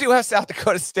doing? But I do have South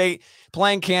Dakota State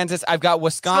playing Kansas. I've got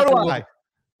Wisconsin. So do I.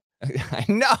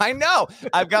 I know.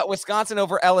 I've got Wisconsin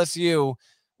over LSU.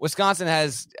 Wisconsin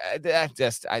has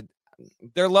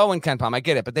they're low in KenPom. I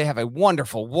get it, but they have a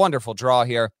wonderful, wonderful draw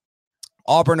here.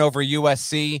 Auburn over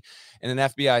USC in an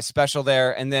FBI special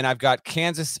there. And then I've got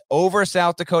Kansas over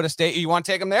South Dakota State. You want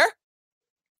to take them there?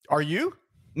 Are you?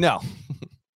 No.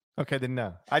 Okay, then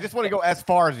no. I just want to go as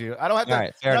far as you. I don't have to,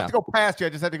 right, I don't have to go past you. I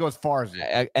just have to go as far as you.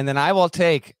 And then I will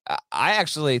take I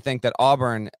actually think that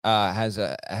Auburn has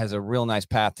a real nice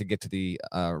path to get to the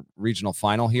regional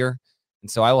final here. And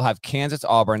so I will have Kansas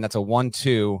Auburn. That's a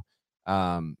 1-2.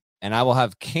 And I will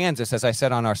have Kansas, as I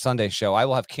said on our Sunday show, I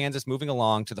will have Kansas moving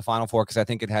along to the Final Four because I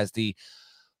think it has the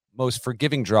most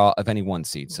forgiving draw of any one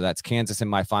seed. So that's Kansas in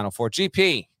my Final Four.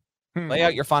 GP, lay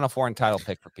out your Final Four and title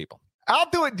pick for people. I'll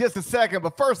do it in just a second,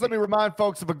 but first let me remind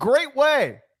folks of a great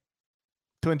way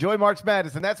to enjoy March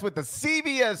Madness, and that's with the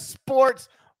CBS Sports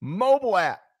mobile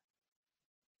app.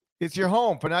 It's your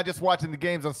home for not just watching the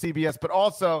games on CBS, but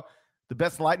also the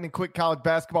best lightning-quick college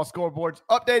basketball scoreboards,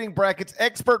 updating brackets,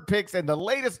 expert picks, and the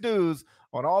latest news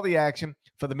on all the action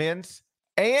for the men's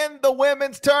and the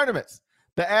women's tournaments.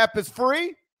 The app is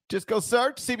free. Just go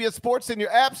search CBS Sports in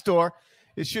your app store.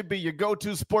 It should be your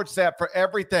go-to sports app for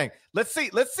everything. Let's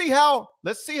see how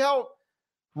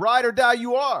ride or die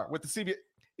you are with the CBS.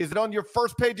 Is it on your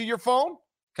first page of your phone?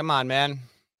 Come on, man.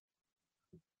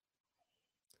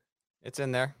 It's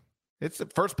in there. It's the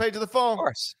first page of the phone.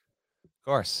 Of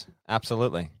course.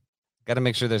 Absolutely. Got to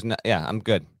make sure there's no. Yeah, I'm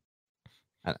good.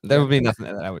 There would be nothing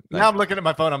that I would. Now I'm looking at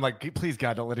my phone. I'm like, please,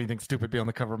 God, don't let anything stupid be on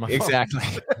the cover of my phone. Exactly.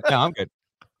 No, I'm good.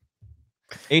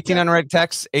 18 unread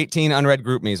texts, 18 unread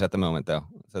group me's at the moment, though.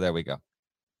 So there we go.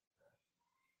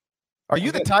 Are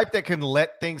you the type that can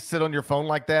let things sit on your phone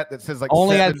like that? That says like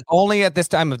only at this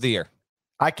time of the year.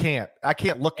 I can't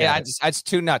look at it. It's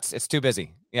too nuts. It's too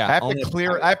busy. Yeah. I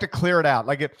have to clear it out.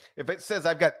 Like if it says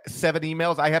I've got 7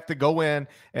 emails, I have to go in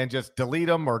and just delete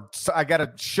them, or I got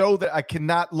to show that I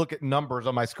cannot look at numbers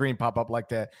on my screen pop up like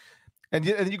that. And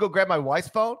you go grab my wife's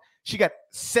phone. She got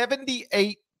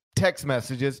 78 text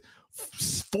messages,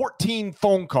 14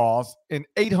 phone calls, and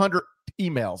 800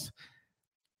 emails.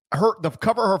 The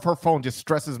cover of her phone just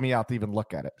stresses me out to even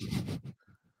look at it.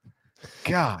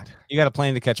 God. You got a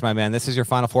plane to catch, my man. This is your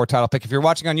Final Four title pick. If you're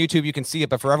watching on YouTube, you can see it.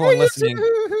 But for everyone listening,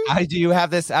 how do you have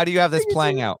this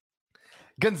playing out?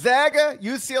 Gonzaga,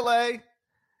 UCLA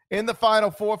in the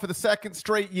Final Four for the second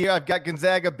straight year. I've got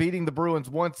Gonzaga beating the Bruins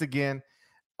once again.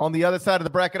 On the other side of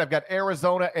the bracket, I've got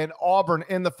Arizona and Auburn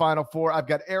in the Final Four. I've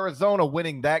got Arizona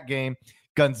winning that game.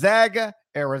 Gonzaga,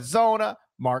 Arizona,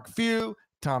 Mark Few,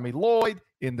 Tommy Lloyd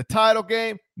in the title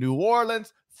game. New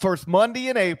Orleans, first Monday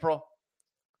in April.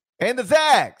 And the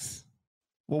Zags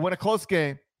will win a close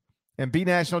game and be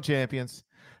national champions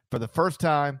for the first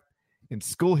time in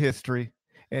school history.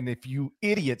 And if you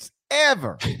idiots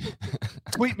ever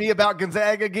tweet me about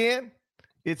Gonzaga again,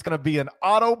 it's going to be an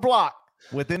auto block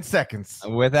within seconds.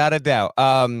 Without a doubt.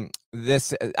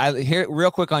 Here real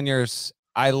quick on yours.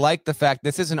 I like the fact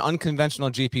this is an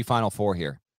unconventional GP Final Four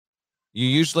here.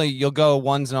 You'll go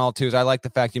ones and all twos. I like the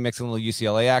fact you mix in a little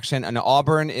UCLA action. And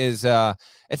Auburn is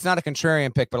it's not a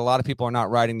contrarian pick, but a lot of people are not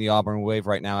riding the Auburn wave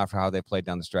right now after how they played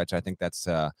down the stretch. I think that's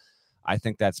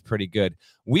pretty good.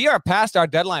 We are past our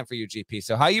deadline for you, GP.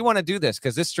 So how you want to do this?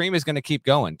 Because this stream is going to keep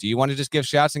going. Do you want to just give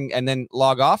shouts and then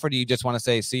log off, or do you just want to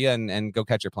say see ya and go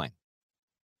catch your plane?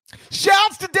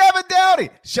 Shouts to Devin Dowdy.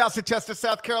 Shouts to Chester,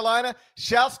 South Carolina.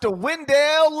 Shouts to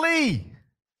Wendell Lee.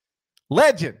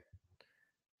 Legend.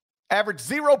 Averaged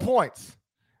 0 points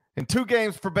in 2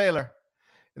 games for Baylor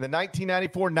in the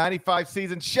 1994-95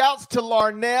 season. Shouts to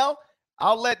Larnell.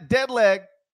 I'll let Deadleg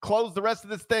close the rest of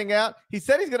this thing out. He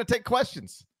said he's going to take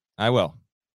questions. I will.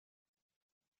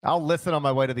 I'll listen on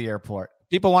my way to the airport.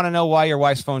 People want to know why your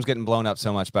wife's phone's getting blown up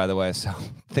so much, by the way. So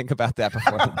think about that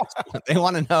before. They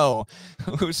want to know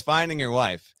who's finding your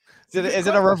wife. Is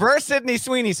it a reverse Sydney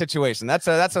Sweeney situation? That's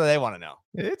what they want to know.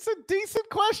 It's a decent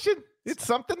question. It's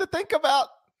something to think about.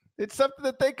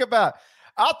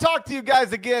 I'll talk to you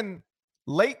guys again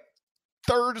late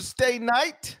Thursday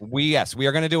night. We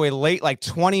are going to do a late,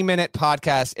 20-minute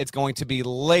podcast. It's going to be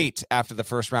late after the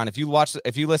first round. If you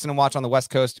listen and watch on the West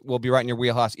Coast, we'll be right in your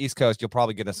wheelhouse. East Coast, you'll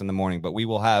probably get us in the morning, but we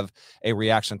will have a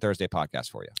Reaction Thursday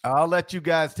podcast for you. I'll let you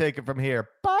guys take it from here.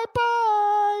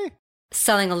 Bye-bye.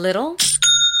 Selling a little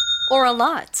or a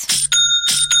lot?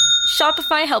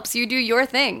 Shopify helps you do your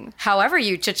thing, however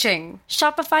you cha-ching.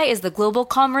 Shopify is the global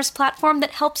commerce platform that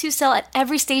helps you sell at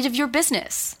every stage of your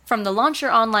business. From the launch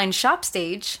your online shop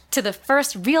stage, to the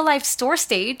first real-life store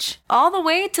stage, all the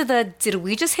way to the did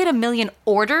we just hit 1 million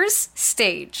orders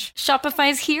stage.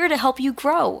 Shopify's here to help you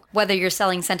grow. Whether you're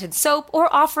selling scented soap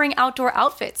or offering outdoor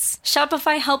outfits,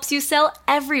 Shopify helps you sell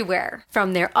everywhere.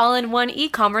 From their all-in-one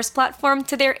e-commerce platform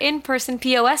to their in-person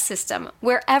POS system,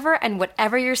 wherever and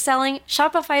whatever you're selling,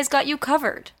 Shopify's got you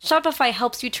covered. Shopify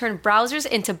helps you turn browsers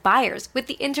into buyers with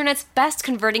the internet's best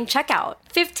converting checkout.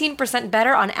 15%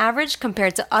 better on average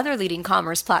compared to other leading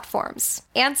commerce platforms.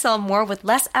 And sell more with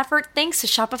less effort thanks to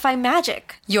Shopify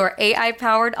Magic, your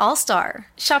AI-powered all-star.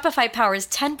 Shopify powers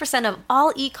 10% of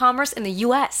all e-commerce in the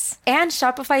US. And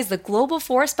Shopify is the global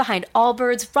force behind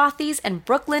Allbirds, Rothy's, and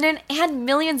Brooklinen, and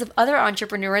millions of other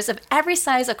entrepreneurs of every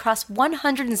size across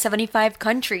 175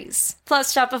 countries.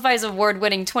 Plus, Shopify's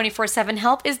award-winning 24/7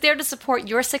 help is there to support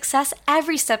your success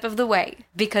every step of the way.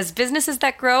 Because businesses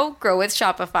that grow with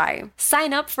Shopify.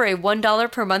 Sign up for a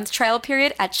 $1 per month trial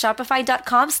period at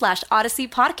shopify.com/Odyssey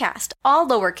Podcast, all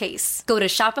lowercase. Go to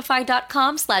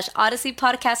shopify.com/Odyssey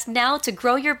Podcast now to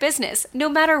grow your business, no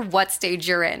matter what stage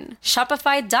you're in.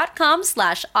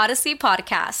 Shopify.com/Odyssey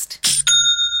Podcast.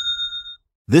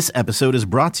 This episode is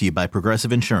brought to you by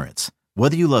Progressive Insurance.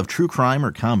 Whether you love true crime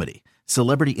or comedy,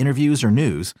 celebrity interviews or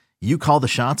news, you call the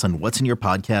shots on what's in your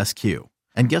podcast queue.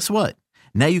 And guess what?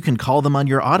 Now you can call them on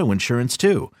your auto insurance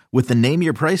too with the Name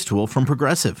Your Price tool from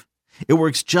Progressive. It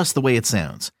works just the way it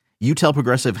sounds. You tell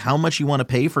Progressive how much you want to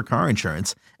pay for car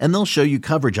insurance, and they'll show you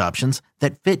coverage options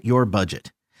that fit your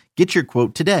budget. Get your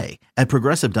quote today at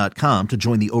Progressive.com to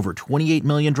join the over 28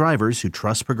 million drivers who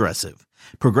trust Progressive.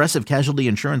 Progressive Casualty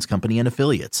Insurance Company and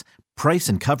Affiliates. Price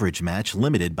and coverage match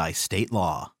limited by state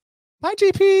law. Hi,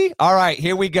 GP. All right,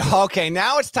 here we go. Okay,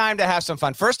 now it's time to have some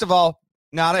fun. First of all,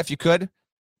 Nada, if you could,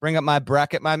 bring up my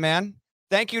bracket, my man.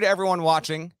 Thank you to everyone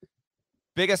watching.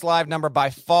 Biggest live number by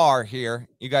far here.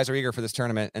 You guys are eager for this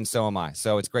tournament, and so am I.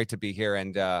 So it's great to be here.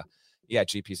 And, yeah,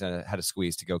 GP's had a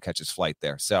squeeze to go catch his flight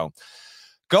there. So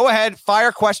go ahead,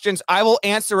 fire questions. I will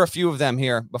answer a few of them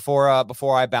here before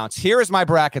I bounce. Here is my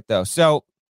bracket, though. So,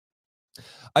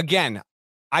 again,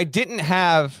 I didn't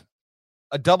have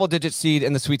a double-digit seed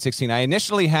in the Sweet 16. I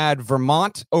initially had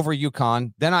Vermont over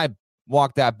UConn. Then I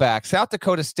walked that back. South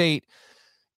Dakota State,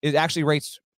 it actually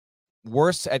rates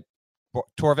worse at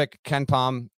Torvik,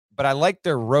 KenPom, but I like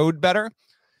their road better.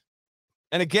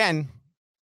 And again,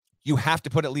 you have to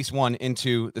put at least one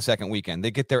into the second weekend. They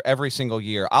get there every single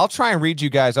year. I'll try and read you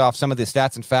guys off some of the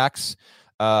stats and facts.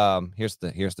 Here's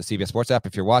the CBS Sports app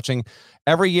if you're watching.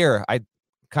 Every year, I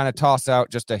kind of toss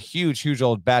out just a huge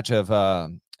old batch of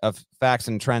facts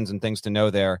and trends and things to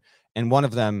know there. And one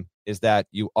of them is that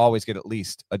you always get at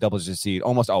least a double-digit seed,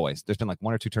 almost always. There's been like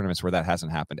one or two tournaments where that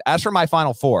hasn't happened. As for my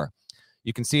Final Four,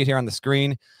 you can see it here on the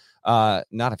screen. Not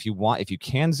if you want, if you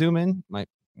can zoom in, might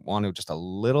want to just a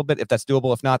little bit. If that's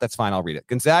doable, if not, that's fine. I'll read it.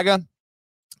 Gonzaga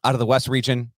out of the West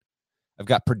region. I've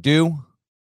got Purdue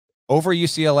over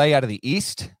UCLA out of the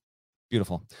East.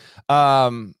 Beautiful.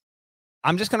 I'm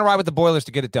just going to ride with the Boilers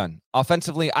to get it done.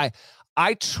 Offensively,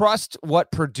 I trust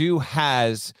what Purdue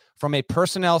has from a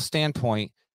personnel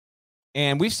standpoint.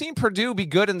 And we've seen Purdue be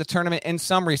good in the tournament in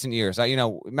some recent years.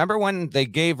 Remember when they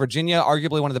gave Virginia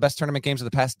arguably one of the best tournament games of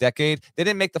the past decade? They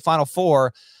didn't make the Final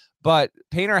Four, but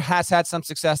Painter has had some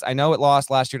success. I know it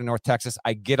lost last year to North Texas.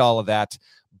 I get all of that.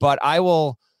 But I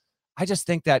just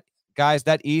think that, guys,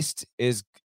 that East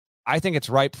I think it's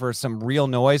ripe for some real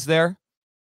noise there.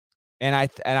 And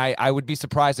I would be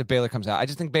surprised if Baylor comes out. I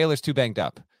just think Baylor's too banged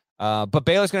up. But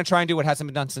Baylor's going to try and do what hasn't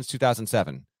been done since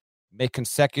 2007. Make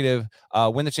consecutive,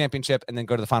 win the championship, and then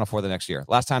go to the Final Four the next year.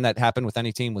 Last time that happened with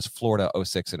any team was Florida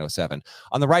 06 and 07.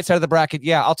 On the right side of the bracket,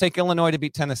 yeah, I'll take Illinois to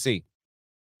beat Tennessee.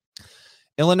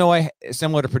 Illinois is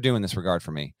similar to Purdue in this regard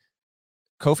for me.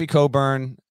 Kofi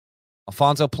Cockburn,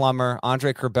 Alfonso Plummer,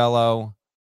 Andre Curbelo,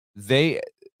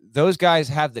 those guys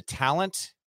have the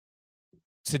talent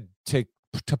to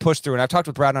push through. And I've talked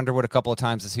with Brad Underwood a couple of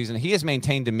times this season. He has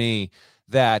maintained to me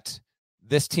that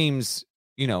this team's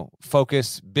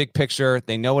focus, big picture.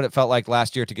 They know what it felt like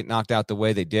last year to get knocked out the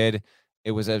way they did. It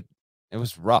was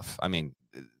rough. I mean,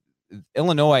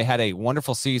 Illinois had a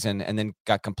wonderful season and then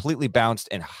got completely bounced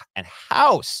and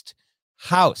housed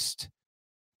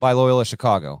by Loyola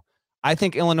Chicago. I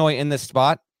think Illinois in this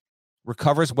spot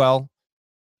recovers well.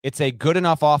 It's a good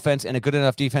enough offense and a good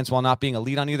enough defense while not being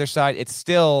elite on either side. It's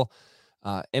still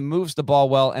it moves the ball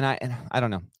well, and I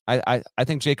don't know. I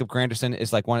think Jacob Granderson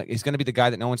is he's going to be the guy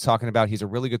that no one's talking about. He's a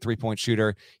really good three-point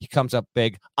shooter. He comes up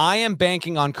big. I am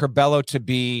banking on Curbelo to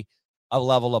be a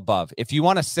level above. If you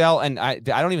want to sell, and I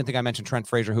don't even think I mentioned Trent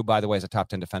Frazier, who, by the way, is a top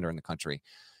 10 defender in the country.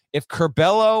 If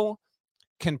Curbelo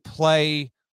can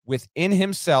play within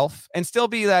himself and still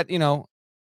be that,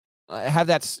 have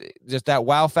that just that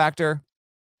wow factor,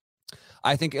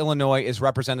 I think Illinois is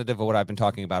representative of what I've been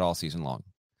talking about all season long.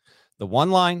 The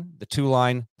 1 line, the 2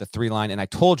 line, the 3 line, and I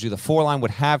told you the 4 line would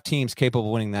have teams capable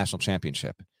of winning the national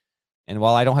championship. And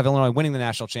while I don't have Illinois winning the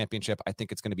national championship, I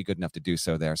think it's going to be good enough to do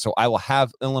so there. So I will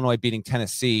have Illinois beating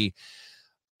Tennessee.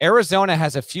 Arizona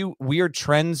has a few weird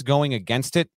trends going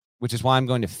against it, which is why I'm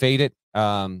going to fade it.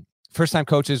 First-time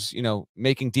coaches,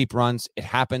 making deep runs. It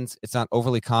happens. It's not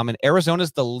overly common.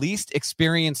 Arizona's the least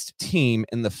experienced team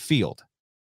in the field.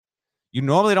 You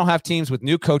normally don't have teams with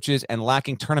new coaches and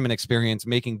lacking tournament experience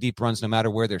making deep runs no matter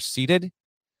where they're seated.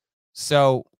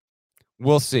 So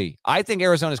we'll see. I think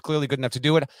Arizona is clearly good enough to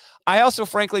do it. I also,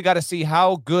 frankly, got to see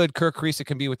how good Kirk Kriisa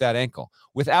can be with that ankle.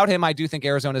 Without him, I do think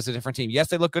Arizona is a different team. Yes,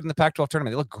 they look good in the Pac-12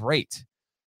 tournament. They look great.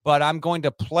 But I'm going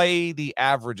to play the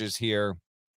averages here.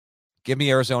 Give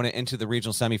me Arizona into the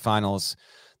regional semifinals.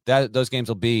 Those games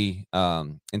will be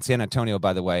in San Antonio,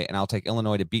 by the way, and I'll take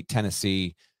Illinois to beat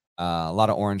Tennessee. A lot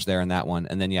of orange there in that one.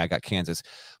 And then, I got Kansas.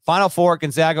 Final Four,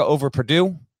 Gonzaga over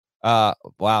Purdue. Wow,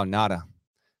 Nada.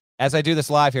 As I do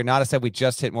this live here, Nada said we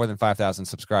just hit more than 5,000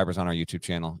 subscribers on our YouTube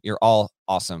channel. You're all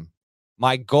awesome.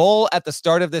 My goal at the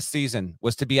start of this season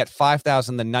was to be at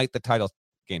 5,000 the night the title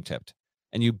game tipped.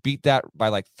 And you beat that by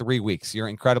like 3 weeks. You're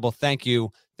incredible. Thank you.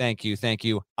 Thank you. Thank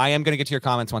you. I am going to get to your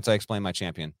comments once I explain my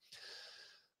champion.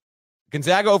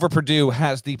 Gonzaga over Purdue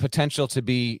has the potential to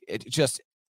be just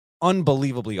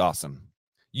unbelievably awesome.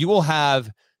 You will have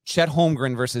Chet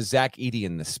Holmgren versus Zach Edey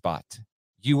in this spot.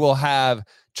 You will have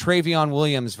Travion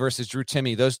Williams versus Drew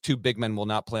Timme. Those two big men will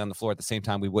not play on the floor at the same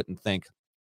time, we wouldn't think.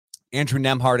 Andrew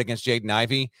Nembhard against Jaden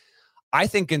Ivey. I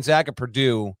think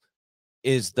Gonzaga-Purdue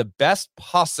is the best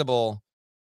possible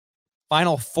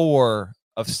Final Four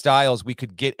of styles we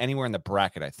could get anywhere in the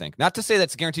bracket, I think. Not to say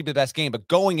that's guaranteed to be the best game, but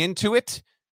going into it,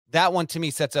 that one to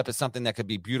me sets up as something that could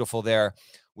be beautiful there.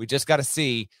 We just got to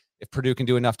see if Purdue can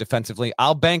do enough defensively.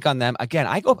 I'll bank on them. Again,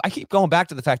 I keep going back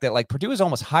to the fact that like Purdue is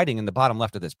almost hiding in the bottom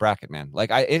left of this bracket, man. Like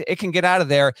it can get out of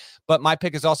there, but my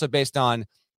pick is also based on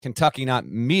Kentucky not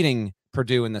meeting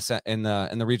Purdue in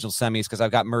the regional semis, because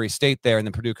I've got Murray State there and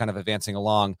then Purdue kind of advancing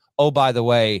along. Oh, by the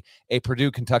way, a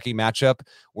Purdue-Kentucky matchup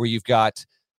where you've got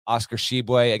Oscar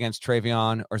Tshiebwe against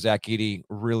Travion or Zach Edey,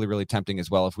 really, really tempting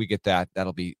as well. If we get that,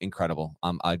 that'll be incredible.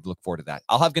 I'd look forward to that.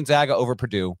 I'll have Gonzaga over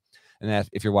Purdue. And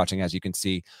if you're watching, as you can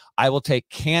see, I will take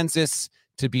Kansas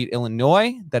to beat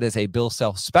Illinois. That is a Bill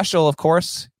Self special, of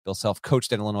course. Bill Self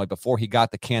coached at Illinois before he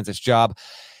got the Kansas job.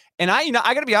 And I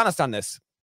got to be honest on this.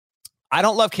 I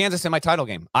don't love Kansas in my title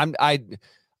game. I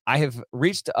have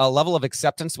reached a level of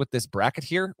acceptance with this bracket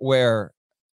here where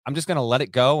I'm just going to let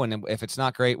it go. And if it's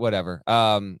not great, whatever.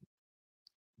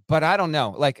 But I don't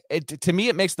know. Like, to me,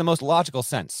 it makes the most logical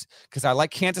sense because I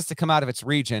like Kansas to come out of its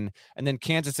region, and then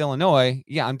Kansas, Illinois.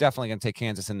 Yeah, I'm definitely going to take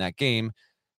Kansas in that game.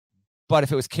 But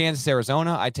if it was Kansas,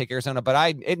 Arizona, I'd take Arizona.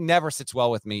 But it never sits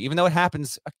well with me, even though it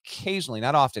happens occasionally,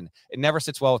 not often. It never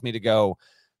sits well with me to go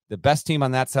the best team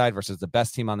on that side versus the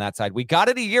best team on that side. We got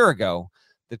it a year ago.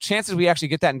 The chances we actually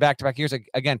get that in back-to-back years,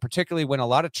 again, particularly when a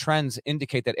lot of trends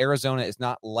indicate that Arizona is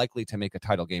not likely to make a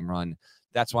title game run.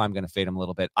 That's why I'm going to fade them a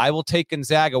little bit. I will take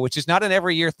Gonzaga, which is not an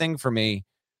every year thing for me.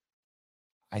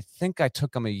 I think I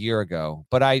took them a year ago,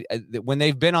 but when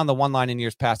they've been on the one line in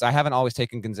years past, I haven't always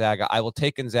taken Gonzaga. I will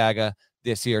take Gonzaga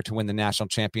this year to win the national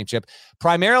championship,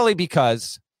 primarily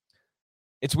because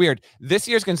it's weird. This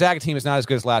year's Gonzaga team is not as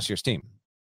good as last year's team,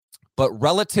 but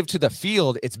relative to the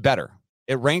field, it's better.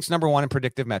 It ranks number one in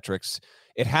predictive metrics.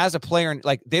 It has a player,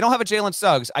 like they don't have a Jalen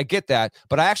Suggs. I get that,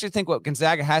 but I actually think what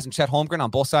Gonzaga has in Chet Holmgren on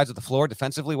both sides of the floor,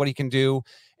 defensively, what he can do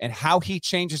and how he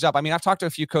changes up. I mean, I've talked to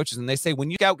a few coaches and they say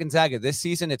when you scout Gonzaga this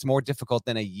season, it's more difficult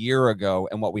than a year ago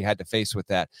and what we had to face with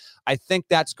that. I think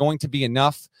that's going to be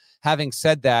enough. Having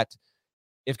said that,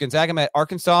 if Gonzaga met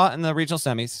Arkansas in the regional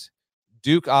semis,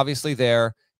 Duke obviously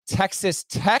there, Texas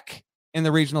Tech in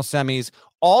the regional semis,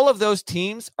 all of those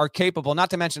teams are capable,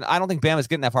 not to mention, I don't think Bama's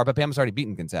getting that far, but Bama's already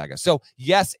beaten Gonzaga. So,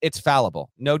 yes, it's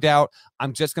fallible. No doubt.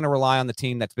 I'm just going to rely on the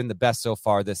team that's been the best so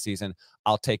far this season.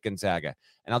 I'll take Gonzaga.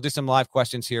 And I'll do some live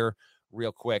questions here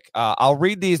real quick. I'll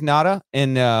read these, Nada,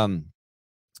 in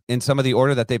some of the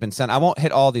order that they've been sent. I won't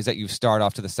hit all these that you start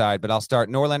off to the side, but I'll start.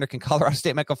 Norlander, can Colorado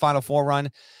State make a Final Four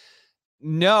run?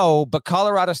 No, but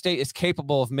Colorado State is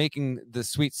capable of making the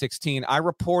Sweet 16. I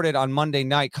reported on Monday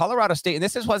night, Colorado State, and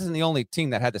this wasn't the only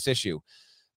team that had this issue.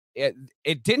 It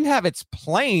didn't have its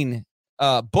plane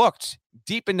booked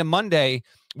deep into Monday,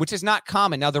 which is not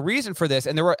common. Now, the reason for this,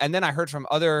 and then I heard from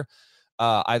other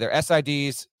either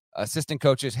SIDs, assistant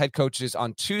coaches, head coaches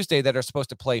on Tuesday that are supposed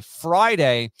to play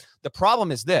Friday. The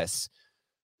problem is this: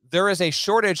 there is a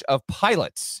shortage of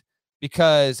pilots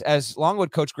because, as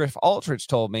Longwood coach Griff Aldridge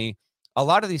told me, a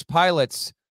lot of these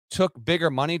pilots took bigger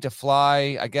money to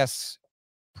fly, I guess,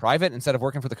 private instead of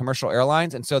working for the commercial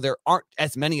airlines. And so there aren't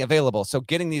as many available. So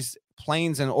getting these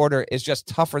planes in order is just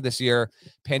tougher this year,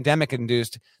 pandemic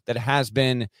induced, that it has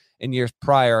been in years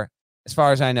prior. As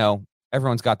far as I know,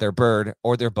 everyone's got their bird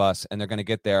or their bus and they're going to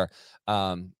get there.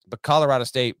 But Colorado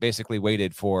State basically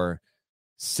waited for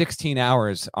 16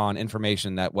 hours on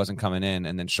information that wasn't coming in.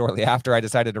 And then shortly after I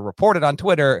decided to report it on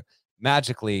Twitter,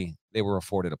 magically they were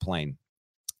afforded a plane.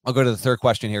 I'll go to the third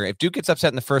question here. If Duke gets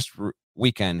upset in the first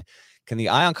weekend, can the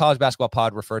Eye on College Basketball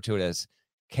Pod refer to it as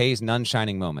K's none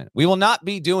shining moment? We will not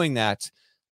be doing that.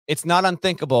 It's not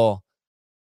unthinkable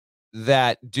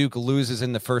that Duke loses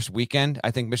in the first weekend. I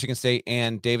think Michigan State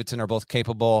and Davidson are both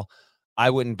capable.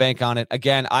 I wouldn't bank on it.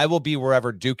 Again, I will be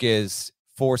wherever Duke is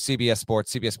for CBS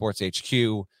Sports HQ.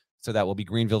 So that will be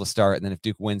Greenville to start. And then if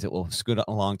Duke wins, it will scoot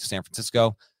along to San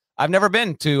Francisco. I've never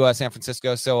been to San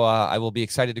Francisco, so I will be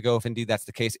excited to go if indeed that's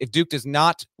the case. If Duke does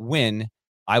not win,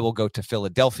 I will go to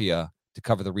Philadelphia to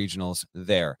cover the regionals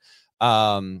there.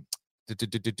 Norlander,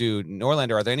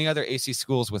 are there any other AC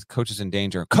schools with coaches in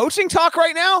danger? Coaching talk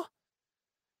right now?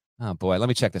 Oh, boy, let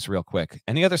me check this real quick.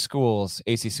 Any other schools,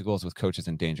 AC schools with coaches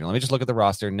in danger? Let me just look at the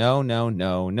roster. No. No.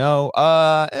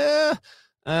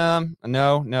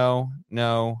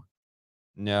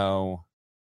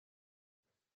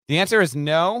 The answer is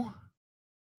no,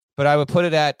 but I would put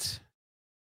it at,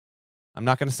 I'm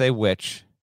not going to say which,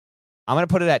 I'm going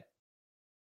to put it at.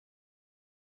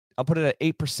 I'll put it at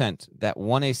 8% that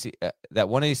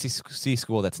one ACC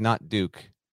school that's not Duke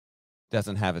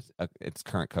doesn't have its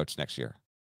current coach next year.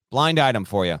 Blind item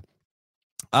for you.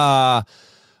 Boo.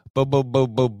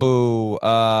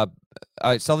 All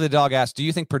right, Sully the Dog asked, do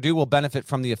you think Purdue will benefit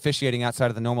from the officiating outside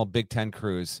of the normal Big Ten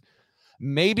cruise?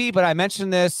 Maybe, but I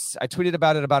mentioned this. I tweeted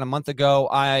about it about a month ago.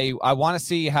 I want to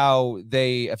see how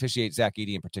they officiate Zach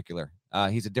Edey in particular.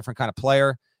 He's a different kind of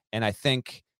player, and I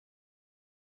think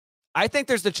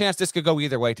there's the chance this could go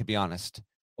either way, to be honest.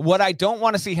 What I don't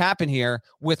want to see happen here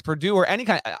with Purdue or any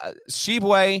kind of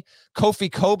Shibwe,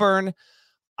 Kofi Coburn,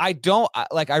 I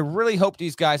really hope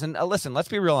these guys, and listen, let's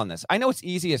be real on this. I know it's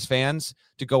easy as fans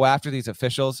to go after these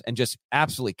officials and just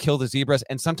absolutely kill the Zebras,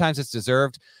 and sometimes it's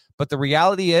deserved. But the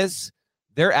reality is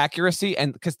their accuracy,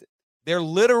 and because they're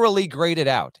literally graded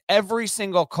out. Every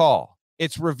single call,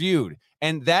 it's reviewed.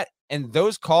 And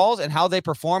those calls and how they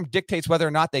perform dictates whether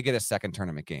or not they get a second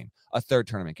tournament game, a third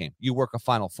tournament game. You work a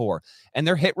Final Four. And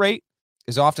their hit rate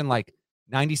is often like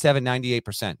 97,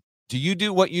 98%. Do you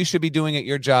do what you should be doing at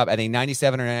your job at a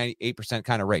 97 or 98%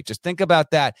 kind of rate? Just think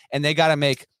about that. And they got to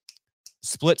make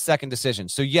split-second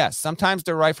decisions. So, yes, sometimes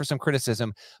they're right for some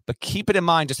criticism, but keep it in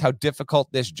mind just how difficult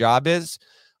this job is.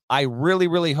 I really,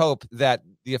 really hope that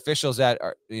the officials that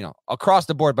are, across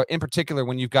the board, but in particular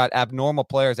when you've got abnormal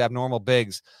players, abnormal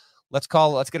bigs, let's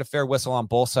get a fair whistle on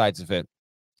both sides of it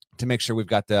to make sure we've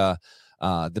got the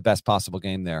best possible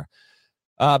game there.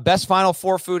 Best Final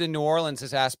Four food in New Orleans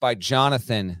is asked by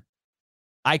Jonathan.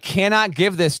 I cannot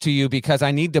give this to you because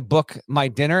I need to book my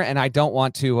dinner, and I don't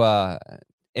want to.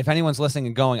 If anyone's listening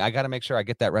and going, I got to make sure I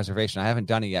get that reservation. I haven't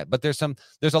done it yet, but there's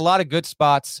a lot of good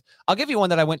spots. I'll give you one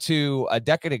that I went to a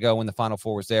decade ago when the Final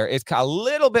Four was there. It's a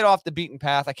little bit off the beaten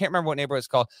path. I can't remember what neighborhood it's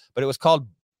called, but it was called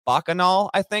Bacchanal,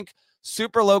 I think.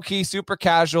 Super low key, super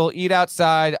casual, eat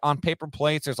outside on paper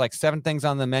plates. There's like 7 things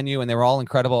on the menu and they were all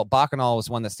incredible. Bacchanal was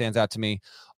one that stands out to me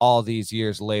all these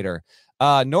years later.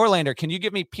 Norlander, can you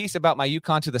give me peace about my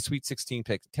UConn to the Sweet 16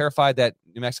 pick? Terrified that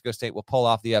New Mexico State will pull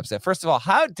off the upset. First of all,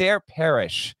 how dare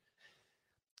Parrish?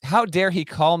 How dare he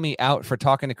call me out for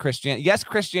talking to Chris Jans? Yes,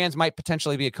 Chris Jans might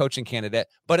potentially be a coaching candidate,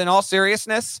 but in all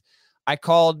seriousness, I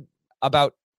called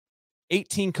about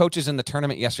 18 coaches in the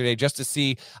tournament yesterday just to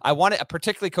see. I wanted,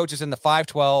 particularly coaches in the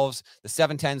 5-12s, the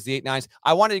 7-10s, the 8-9s.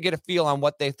 I wanted to get a feel on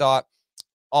what they thought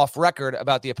off record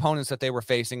about the opponents that they were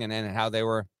facing and how they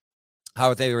were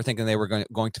thinking they were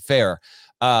going to fare.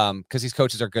 Because these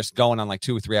coaches are just going on like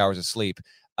 2 or 3 hours of sleep.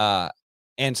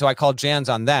 And so I called Jans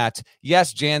on that.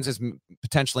 Yes, Jans is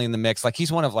potentially in the mix. Like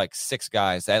he's one of like 6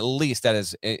 guys at least that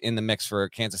is in the mix for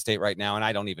Kansas State right now. And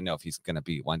I don't even know if he's going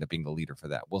to wind up being the leader for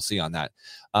that. We'll see on that.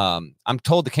 I'm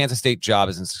told the Kansas State job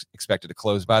isn't expected to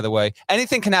close, by the way.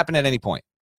 Anything can happen at any point.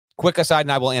 Quick aside,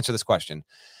 and I will answer this question.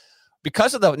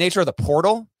 Because of the nature of the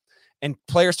portal and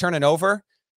players turning over,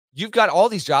 you've got all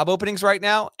these job openings right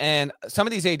now, and some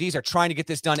of these ADs are trying to get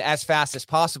this done as fast as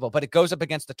possible, but it goes up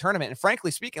against the tournament. And frankly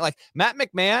speaking, like Matt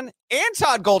McMahon and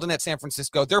Todd Golden at San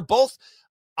Francisco, they're both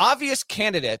obvious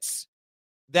candidates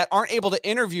that aren't able to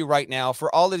interview right now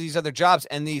for all of these other jobs.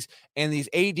 And these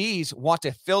ADs want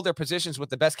to fill their positions with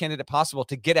the best candidate possible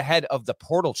to get ahead of the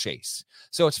portal chase.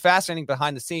 So it's fascinating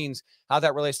behind the scenes how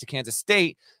that relates to Kansas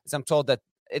State, as I'm told that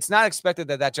it's not expected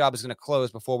that job is going to close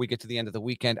before we get to the end of the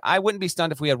weekend. I wouldn't be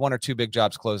stunned if we had 1 or 2 big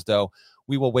jobs closed, though.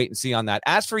 We will wait and see on that.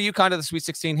 As for UConn to the Sweet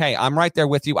 16, hey, I'm right there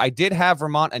with you. I did have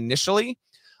Vermont initially.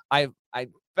 I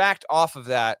backed off of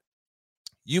that.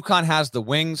 UConn has the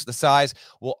wings, the size.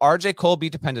 Will RJ Cole be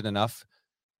dependent enough?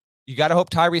 You got to hope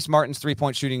Tyrese Martin's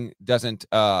 3-point shooting doesn't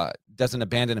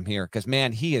abandon him here, because,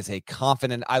 man, he is a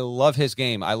confident. I love his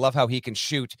game. I love how he can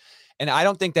shoot. And I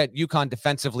don't think that UConn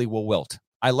defensively will wilt.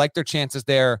 I like their chances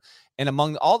there. And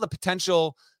among all the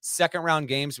potential second-round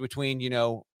games between,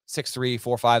 6-3,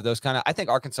 4-5, those kind of, I think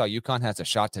Arkansas-UConn has a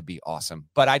shot to be awesome.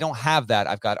 But I don't have that.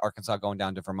 I've got Arkansas going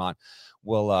down to Vermont.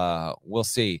 We'll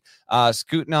see.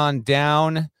 Scooting on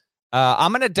down.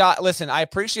 I'm going to listen, I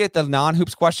appreciate the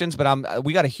non-hoops questions, but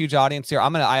we got a huge audience here.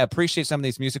 I appreciate some of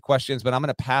these music questions, but I'm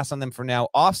going to pass on them for now.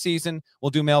 Off season,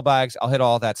 we'll do mailbags. I'll hit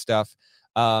all that stuff.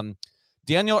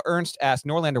 Daniel Ernst asked,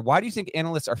 Norlander, why do you think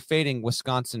analysts are fading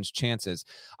Wisconsin's chances?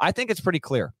 I think it's pretty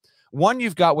clear. One,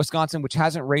 you've got Wisconsin, which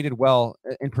hasn't rated well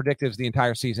in predictives the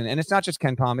entire season. And it's not just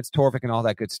Ken Pom, it's Torvik and all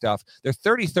that good stuff. They're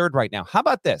 33rd right now. How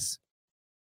about this?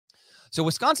 So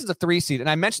Wisconsin's a 3 seed. And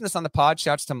I mentioned this on the pod.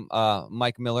 Shouts to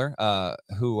Mike Miller,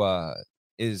 who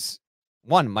is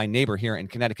my neighbor here in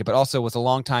Connecticut, but also was a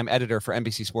longtime editor for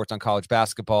NBC Sports on college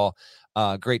basketball.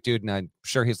 Great dude. And I'm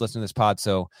sure he's listening to this pod.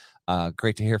 So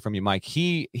great to hear from you, Mike.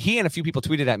 He and a few people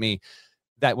tweeted at me.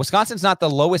 that Wisconsin's not the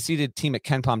lowest seeded team at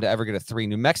KenPom to ever get a 3.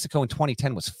 New Mexico in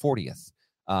 2010 was 40th.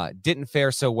 Didn't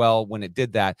fare so well when it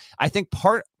did that. I think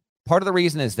part of the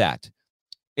reason is that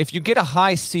if you get a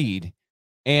high seed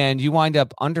and you wind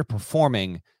up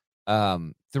underperforming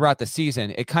throughout the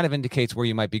season, it kind of indicates where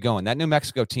you might be going. That New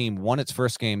Mexico team won its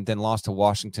first game, then lost to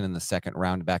Washington in the second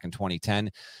round back in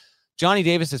 2010. Johnny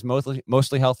Davis is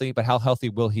mostly healthy, but how healthy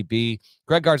will he be?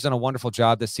 Greg Gard's done a wonderful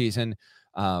job this season.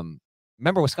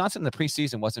 Remember, Wisconsin in the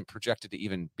preseason wasn't projected to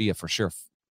even be a for sure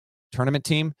tournament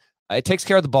team. It takes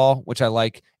care of the ball, which I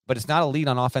like, but it's not elite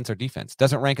on offense or defense.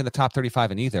 Doesn't rank in the top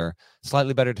 35 in either.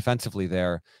 Slightly better defensively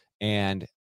there. And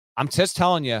I'm just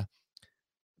telling you,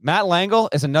 Matt Langle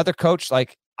is another coach.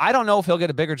 Like, I don't know if he'll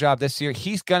get a bigger job this year.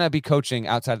 He's going to be coaching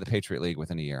outside of the Patriot League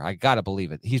within a year. I got to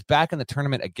believe it. He's back in the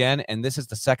tournament again, and this is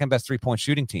the second best three-point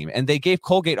shooting team. And they gave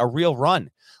Colgate a real run.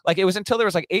 Like, it was until there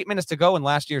was like 8 minutes to go in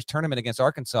last year's tournament against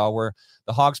Arkansas where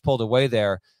the Hogs pulled away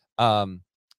there.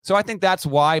 So I think that's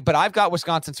why. But I've got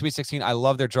Wisconsin Sweet 16. I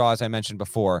love their draw, as I mentioned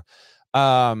before.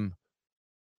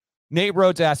 Nate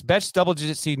Rhodes asked, best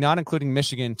double-digit seed, not including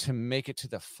Michigan, to make it to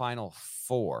the Final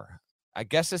Four. I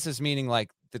guess this is meaning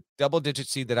like the double-digit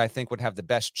seed that I think would have the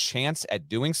best chance at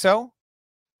doing so.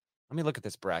 Let me look at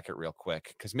this bracket real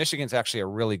quick, because Michigan's actually a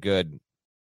really good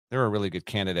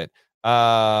candidate.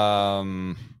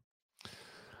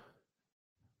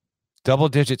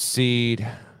 Double-digit seed.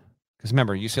 Because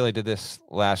remember, UCLA did this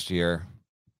last year.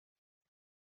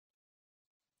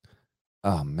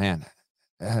 Oh, man.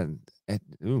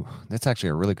 That's actually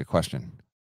a really good question.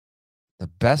 The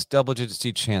best double-digit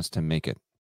seed chance to make it.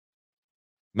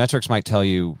 Metrics might tell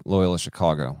you Loyola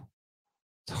Chicago.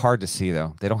 It's hard to see,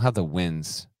 though. They don't have the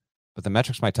wins, but the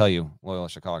metrics might tell you Loyola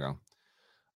Chicago.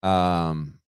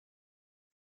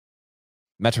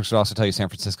 Metrics would also tell you San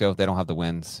Francisco. They don't have the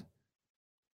wins.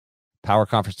 Power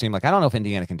conference team. Like, I don't know if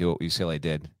Indiana can do what UCLA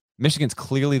did. Michigan's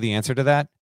clearly the answer to that.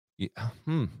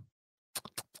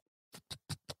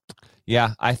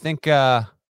 Yeah, I think I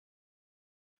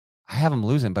have them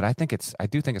losing, but I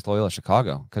do think it's Loyola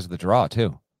Chicago because of the draw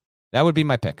too. That would be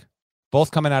my pick.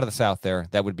 Both coming out of the South there.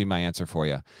 That would be my answer for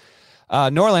you.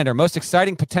 Norlander, most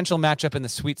exciting potential matchup in the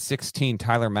Sweet 16,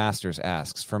 Tyler Masters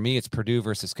asks. For me, it's Purdue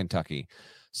versus Kentucky.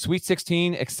 Sweet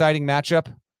 16, exciting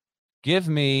matchup. Give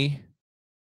me,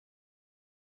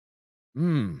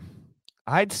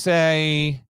 I'd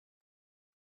say,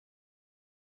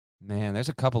 man, there's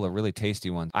a couple of really tasty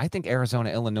ones. I think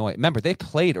Arizona, Illinois. Remember, they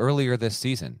played earlier this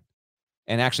season.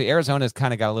 And actually, Arizona's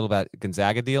kind of got a little bit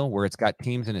Gonzaga deal where it's got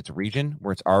teams in its region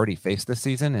where it's already faced this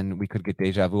season, and we could get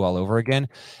deja vu all over again.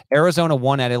 Arizona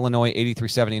won at Illinois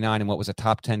 83-79 in what was a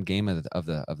top 10 game of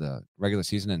the regular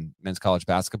season in men's college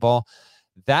basketball.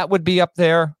 That would be up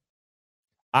there.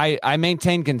 I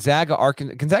maintain Gonzaga,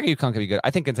 UConn could be good.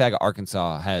 I think Gonzaga,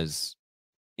 Arkansas has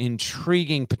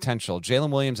intriguing potential.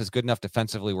 Jalen Williams is good enough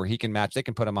defensively where he can match. They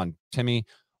can put him on Timmy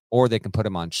or they can put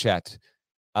him on Chet.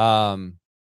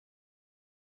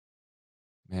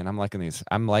 Man, I'm liking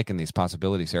these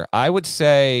possibilities here. I would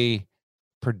say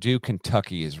Purdue,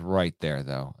 Kentucky is right there,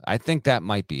 though. I think that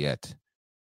might be it.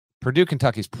 Purdue,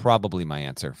 Kentucky is probably my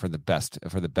answer for the best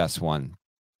one.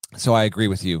 So I agree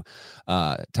with you,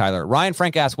 Tyler. Ryan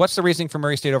Frank asks, what's the reasoning for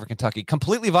Murray State over Kentucky?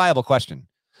 Completely viable question.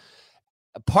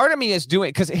 Part of me is doing,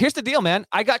 because here's the deal, man.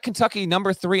 I got Kentucky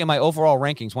number 3 in my overall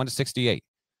rankings, 1-68.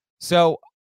 So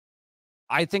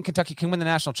I think Kentucky can win the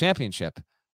national championship.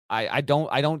 I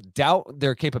don't doubt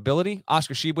their capability.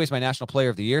 Oscar Tshiebwe is my national player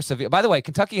of the year. By the way,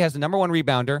 Kentucky has the number 1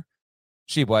 rebounder,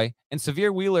 Tshiebwe, and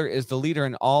Severe Wheeler is the leader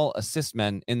in all assist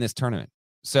men in this tournament.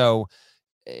 So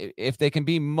if they can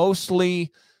be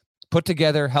mostly put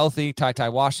together, healthy, Ty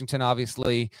Washington,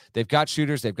 obviously, they've got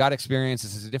shooters, they've got experience.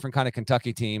 This is a different kind of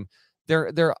Kentucky team.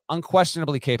 They're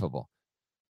unquestionably capable.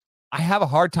 I have a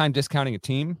hard time discounting a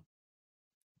team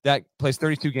that plays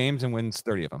 32 games and wins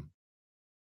 30 of them.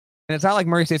 And it's not like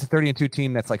Murray State's a 30-2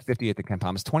 team that's like 50th at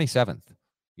KenPom. It's 27th.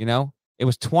 You know, it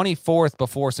was 24th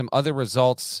before some other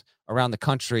results around the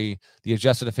country. The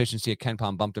adjusted efficiency at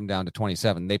KenPom bumped them down to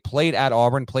 27. They played at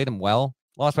Auburn, played them well,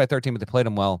 lost by 13, but they played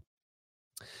them well.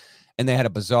 And they had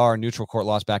a bizarre neutral court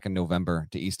loss back in November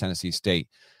to East Tennessee State.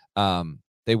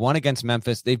 They won against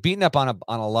Memphis. They've beaten up on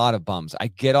a lot of bums. I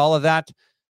get all of that.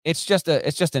 It's just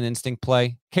an instinct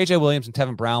play. KJ Williams and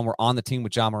Tevin Brown were on the team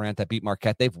with John Morant that beat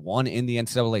Marquette. They've won in the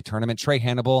NCAA tournament. Trey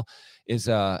Hannibal is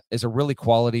a really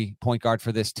quality point guard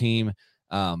for this team.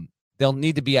 They'll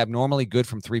need to be abnormally good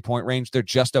from 3-point range. They're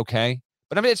just okay.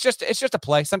 But I mean, it's just a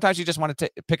play. Sometimes you just want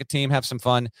to pick a team, have some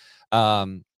fun.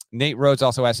 Nate Rhodes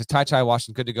also asks, is Ty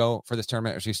Washington good to go for this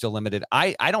tournament, or is he still limited?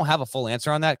 I don't have a full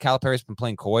answer on that. Calipari's been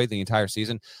playing coy the entire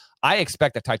season. I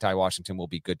expect that Ty Washington will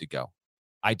be good to go.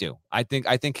 I do. I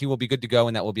think he will be good to go,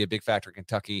 and that will be a big factor in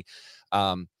Kentucky.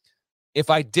 If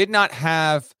I did not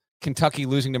have Kentucky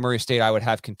losing to Murray State, I would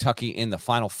have Kentucky in the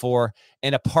Final Four,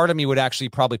 and a part of me would actually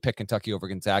probably pick Kentucky over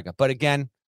Gonzaga. But again,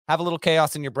 have a little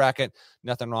chaos in your bracket.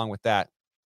 Nothing wrong with that.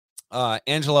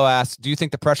 Angelo asks, do you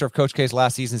think the pressure of Coach K's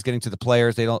last season is getting to the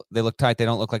players? They look tight. They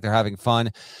don't look like they're having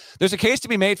fun. There's a case to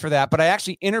be made for that, but I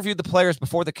actually interviewed the players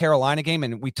before the Carolina game,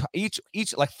 and we each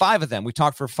like 5 of them. We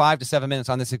talked for 5 to 7 minutes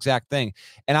on this exact thing.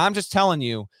 And I'm just telling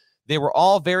you, they were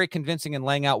all very convincing in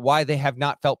laying out why they have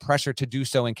not felt pressure to do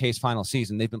so in K's final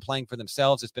season. They've been playing for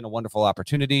themselves. It's been a wonderful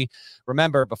opportunity.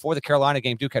 Remember, before the Carolina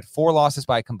game, Duke had 4 losses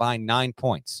by a combined 9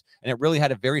 points, and it really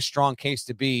had a very strong case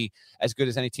to be as good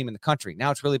as any team in the country. Now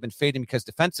it's really been fading because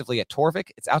defensively at Torvik,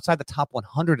 it's outside the top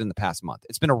 100 in the past month.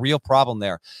 It's been a real problem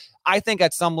there. I think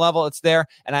at some level it's there,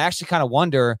 and I actually kind of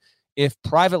wonder if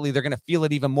privately they're going to feel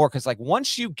it even more, because like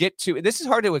once you get to, this is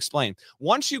hard to explain,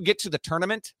 once you get to the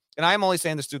tournament, and I'm only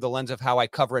saying this through the lens of how I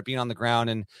cover it, being on the ground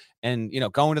and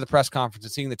going to the press conference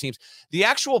and seeing the teams, the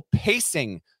actual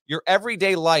pacing, your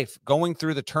everyday life going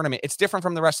through the tournament, it's different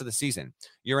from the rest of the season.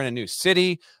 You're in a new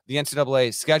city. The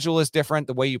NCAA schedule is different.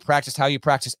 The way you practice, how you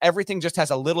practice, everything just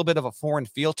has a little bit of a foreign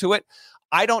feel to it.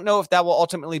 I don't know if that will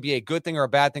ultimately be a good thing or a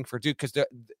bad thing for Duke, because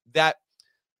that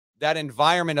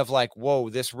environment of like, whoa,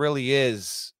 this really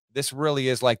is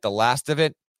like the last of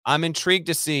it. I'm intrigued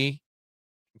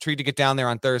to get down there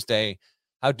on Thursday,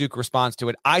 how Duke responds to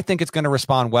it. I think it's going to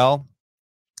respond well.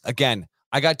 Again,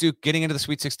 I got Duke getting into the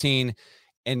Sweet 16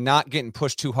 and not getting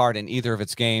pushed too hard in either of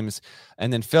its games.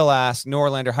 And then Phil asks,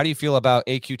 Norlander, how do you feel about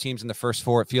AQ teams in the first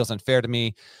 4? It feels unfair to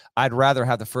me. I'd rather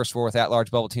have the first 4 with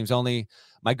at-large bubble teams only.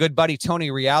 My good buddy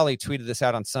Tony Reale tweeted this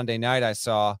out on Sunday night, I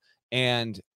saw,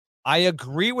 and I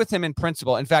agree with him in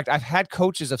principle. In fact, I've had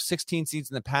coaches of 16 seeds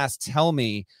in the past tell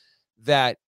me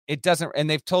that it doesn't, and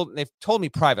they've told me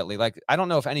privately, like, I don't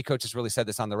know if any coach has really said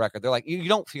this on the record. They're like, you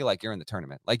don't feel like you're in the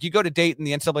tournament. Like, you go to Dayton,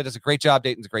 the NCAA does a great job.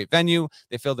 Dayton's a great venue.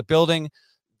 They fill the building.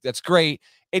 That's great.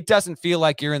 It doesn't feel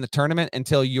like you're in the tournament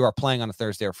until you are playing on a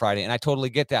Thursday or Friday. And I totally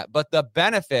get that. But the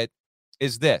benefit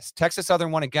is this. Texas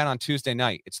Southern won again on Tuesday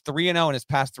night. It's 3-0 in its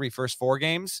past 3 first 4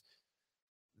 games.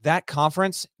 That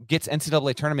conference gets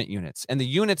NCAA tournament units. And the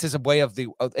units is a way of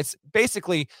it's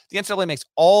basically the NCAA makes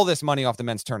all this money off the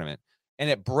men's tournament. And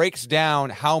it breaks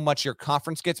down how much your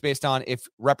conference gets based on if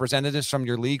representatives from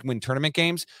your league win tournament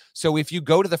games. So if you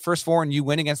go to the first 4 and you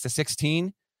win against the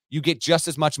 16, you get just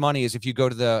as much money as if you go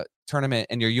to the tournament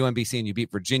and you're UMBC and you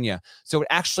beat Virginia. So it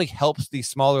actually helps these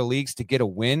smaller leagues to get a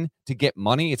win, to get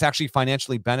money. It's actually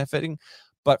financially benefiting.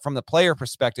 But from the player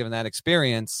perspective and that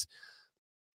experience,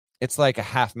 it's like a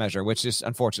half measure, which is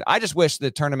unfortunate. I just wish the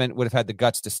tournament would have had the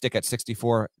guts to stick at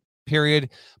 64, period.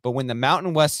 But when the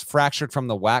Mountain West fractured from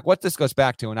the WAC, what this goes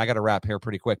back to, and I got to wrap here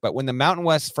pretty quick, but when the Mountain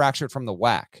West fractured from the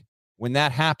WAC, when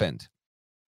that happened,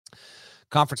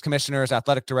 conference commissioners,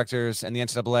 athletic directors, and the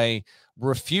NCAA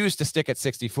refused to stick at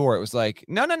 64. It was like,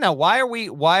 no. Why are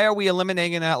we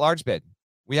eliminating an at-large bid?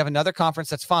 We have another conference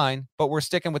that's fine, but we're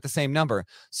sticking with the same number.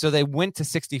 So they went to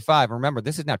 65. Remember,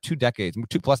 this is now 2+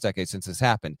 decades since this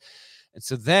happened. And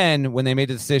so then when they made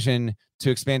the decision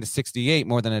to expand to 68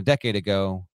 more than a decade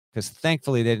ago, because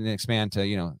thankfully they didn't expand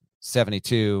to,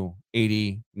 72,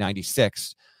 80,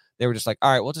 96. They were just like,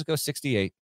 all right, we'll just go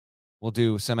 68. We'll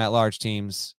do some at-large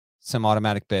teams, some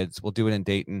automatic bids. We'll do it in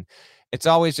Dayton. It's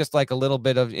always just like a little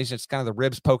bit of, it's just kind of the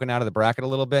ribs poking out of the bracket a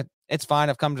little bit. It's fine.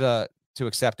 I've come to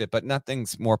accept it, but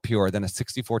nothing's more pure than a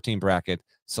 64-team bracket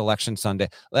selection Sunday.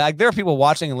 Like, there are people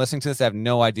watching and listening to this that have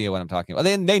no idea what I'm talking about.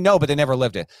 They know, but they never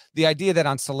lived it. The idea that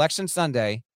on selection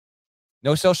Sunday,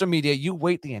 no social media, you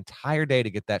wait the entire day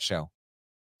to get that show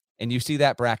and you see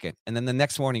that bracket. And then the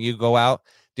next morning you go out,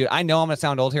 dude, I know I'm going to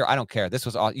sound old here. I don't care. This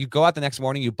was all, you go out the next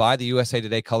morning, you buy the USA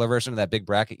Today color version of that big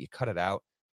bracket, you cut it out,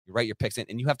 you write your picks in,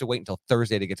 and you have to wait until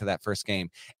Thursday to get to that first game.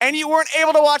 And you weren't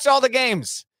able to watch all the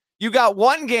games. You got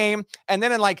one game, and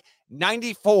then in like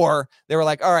 94, they were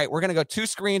like, all right, we're going to go 2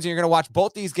 screens, and you're going to watch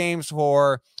both these games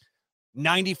for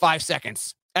 95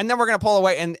 seconds. And then we're going to pull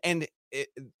away. And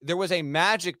there was a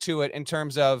magic to it in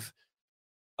terms of,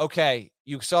 okay,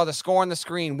 you saw the score on the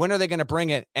screen. When are they going to bring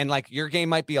it? And like, your game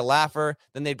might be a laugher.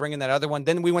 Then they'd bring in that other one.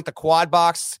 Then we went to quad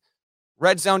box.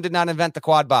 Red Zone did not invent the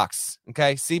quad box.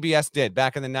 Okay. CBS did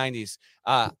back in the 90s.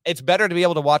 It's better to be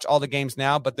able to watch all the games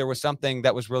now, but there was something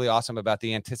that was really awesome about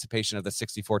the anticipation of the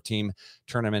 64-team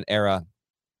tournament era.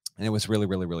 And it was really,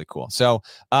 really, really cool. So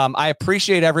I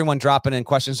appreciate everyone dropping in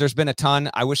questions. There's been a ton.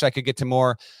 I wish I could get to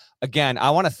more. Again, I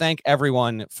want to thank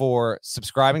everyone for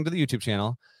subscribing to the YouTube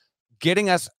channel, getting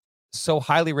us so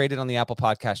highly rated on the Apple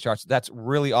Podcast charts. That's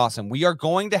really awesome. We are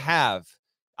going to have,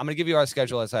 I'm going to give you our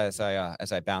schedule as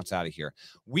I bounce out of here.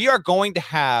 We are going to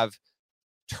have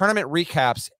tournament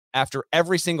recaps after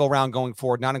every single round going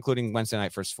forward, not including Wednesday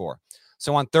night first four.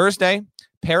 So on Thursday,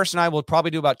 Parrish and I will probably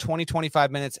do about 20,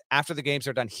 25 minutes after the games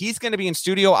are done. He's going to be in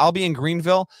studio. I'll be in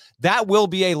Greenville. That will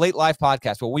be a late live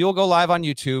podcast, but we will go live on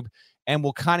YouTube, and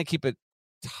we'll kind of keep it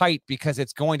tight because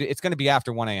it's going to be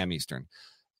after 1 a.m. Eastern.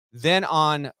 Then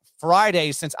on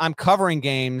Friday, since I'm covering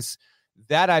games,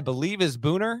 that I believe is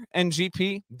Booner and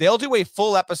GP. They'll do a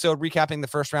full episode recapping the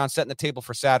first round, setting the table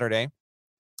for Saturday.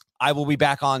 I will be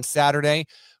back on Saturday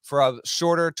for a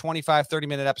shorter 25,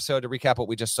 30-minute episode to recap what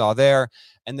we just saw there.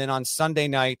 And then on Sunday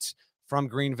night from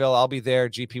Greenville, I'll be there.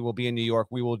 GP will be in New York.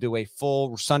 We will do a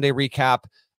full Sunday recap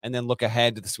and then look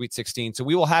ahead to the Sweet 16. So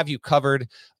we will have you covered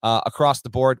across the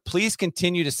board. Please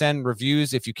continue to send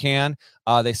reviews if you can.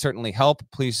 They certainly help.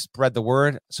 Please spread the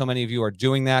word. So many of you are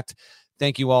doing that.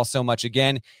 Thank you all so much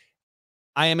again.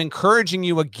 I am encouraging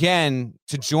you again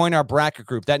to join our bracket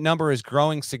group. That number is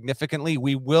growing significantly.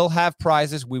 We will have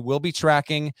prizes. We will be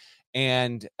tracking,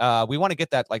 and we want to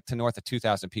get that to north of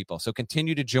 2,000 people. So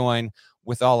continue to join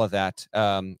with all of that.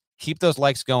 Keep those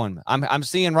likes going. I'm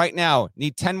seeing right now,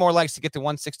 need 10 more likes to get to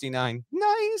 169.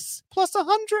 Nice. Plus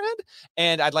 100.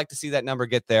 And I'd like to see that number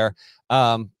get there.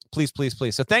 Please, please,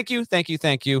 please. So thank you.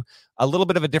 A little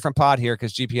bit of a different pod here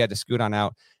because GP had to scoot on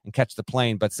out and catch the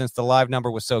plane. But since the live number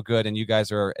was so good and you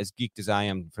guys are as geeked as I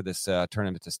am for this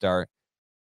tournament to start,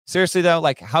 seriously though,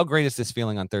 how great is this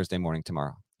feeling on Thursday morning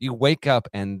tomorrow? You wake up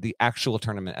and the actual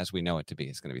tournament as we know it to be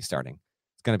is going to be starting.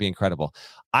 It's going to be incredible.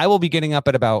 I will be getting up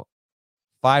at about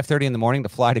 5:30 in the morning to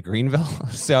fly to Greenville.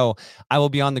 So I will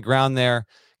be on the ground there,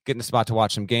 getting a spot to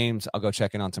watch some games. I'll go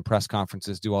check in on some press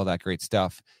conferences, do all that great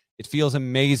stuff. It feels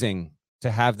amazing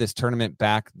to have this tournament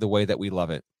back the way that we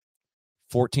love it.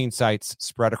 14 sites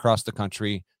spread across the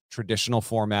country, traditional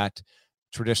format,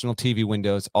 traditional TV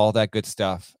windows, all that good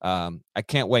stuff. I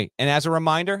can't wait. And as a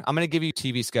reminder, I'm going to give you a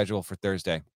TV schedule for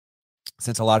Thursday.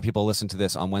 Since a lot of people listen to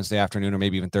this on Wednesday afternoon or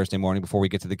maybe even Thursday morning before we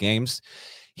get to the games,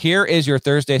 here is your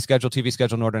Thursday schedule, TV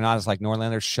schedule. Nordernaut is like,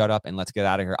 Norlander, shut up and let's get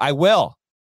out of here. I will,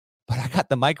 but I got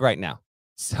the mic right now.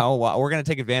 So we're going to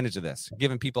take advantage of this,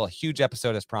 giving people a huge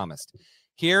episode as promised.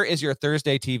 Here is your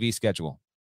Thursday TV schedule.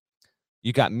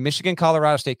 You got Michigan,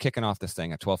 Colorado State kicking off this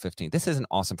thing at 12:15. This is an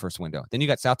awesome first window. Then you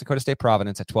got South Dakota State,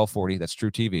 Providence at 12:40. That's True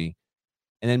TV.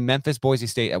 And then Memphis, Boise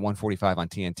State at 1:45 on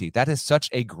TNT. That is such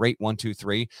a great 1, 2,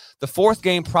 3. The fourth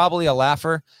game, probably a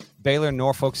laugher. Baylor,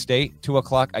 Norfolk State, 2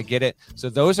 o'clock. I get it. So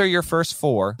those are your first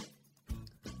four.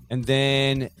 And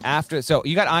then after, so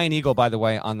you got Iron Eagle, by the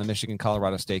way, on the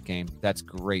Michigan-Colorado State game. That's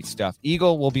great stuff.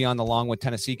 Eagle will be on the Longwood,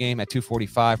 Tennessee game at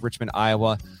 2:45. Richmond,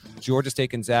 Iowa, Georgia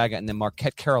State, Gonzaga, and then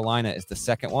Marquette, Carolina is the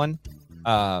second one.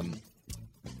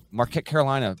 Marquette,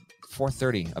 Carolina,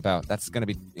 4:30. About that's going to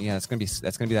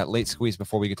be that late squeeze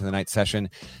before we get to the night session.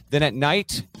 Then at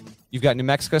night, you've got New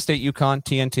Mexico State, UConn,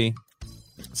 TNT.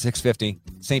 6:50.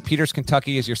 St. Peter's,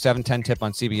 Kentucky is your 7:10 tip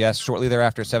on CBS. Shortly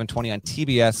thereafter, 7:20 on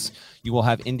TBS, you will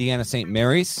have Indiana, St.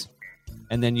 Mary's,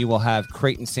 and then you will have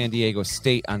Creighton, San Diego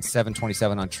State on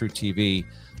 7:27 on True TV.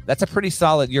 That's a pretty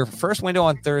solid. Your first window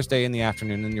on Thursday in the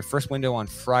afternoon, and your first window on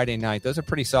Friday night. Those are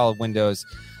pretty solid windows.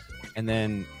 And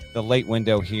then the late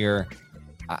window here.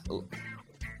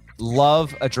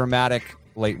 Love a dramatic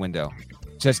late window.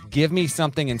 Just give me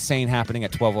something insane happening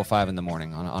at 12:05 in the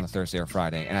morning on a Thursday or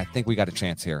Friday, and I think we got a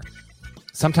chance here.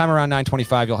 Sometime around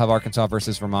 9:25, you'll have Arkansas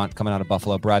versus Vermont coming out of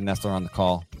Buffalo. Brad Nessler on the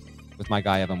call with my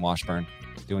guy Evan Washburn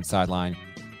doing sideline.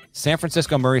 San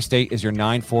Francisco, Murray State is your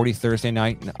 9:40 Thursday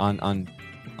night on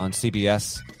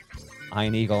CBS.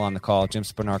 Iron Eagle on the call. Jim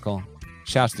Spinarkle.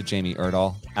 Shouts to Jamie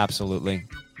Erdahl. Absolutely.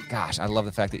 Gosh, I love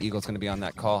the fact that Eagle's going to be on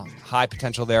that call. High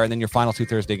potential there. And then your final two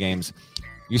Thursday games.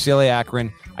 UCLA,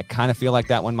 Akron. I kind of feel like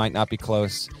that one might not be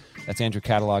close. That's Andrew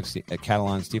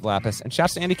Catalan, Steve Lapis. And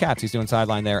shouts to Andy Katz. He's doing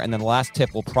sideline there. And then the last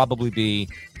tip will probably be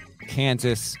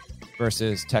Kansas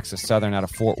versus Texas Southern out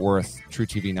of Fort Worth. True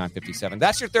TV 9:57.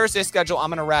 That's your Thursday schedule. I'm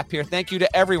going to wrap here. Thank you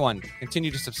to everyone.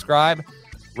 Continue to subscribe,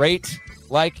 rate,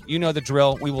 like. You know the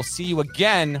drill. We will see you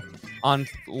again on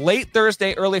late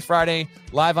Thursday, early Friday,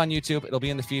 live on YouTube. It'll be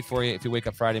in the feed for you if you wake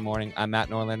up Friday morning. I'm Matt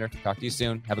Norlander. Talk to you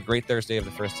soon. Have a great Thursday of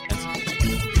the first. Let's go!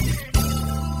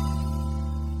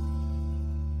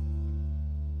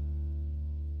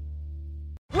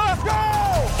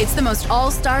 It's the most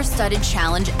all-star studded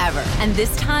challenge ever. And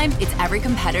this time, it's every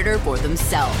competitor for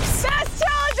themselves. Best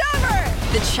challenge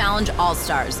ever! The Challenge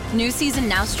All-Stars. New season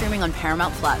now streaming on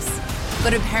Paramount+.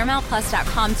 Go to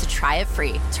ParamountPlus.com to try it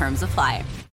free. Terms apply.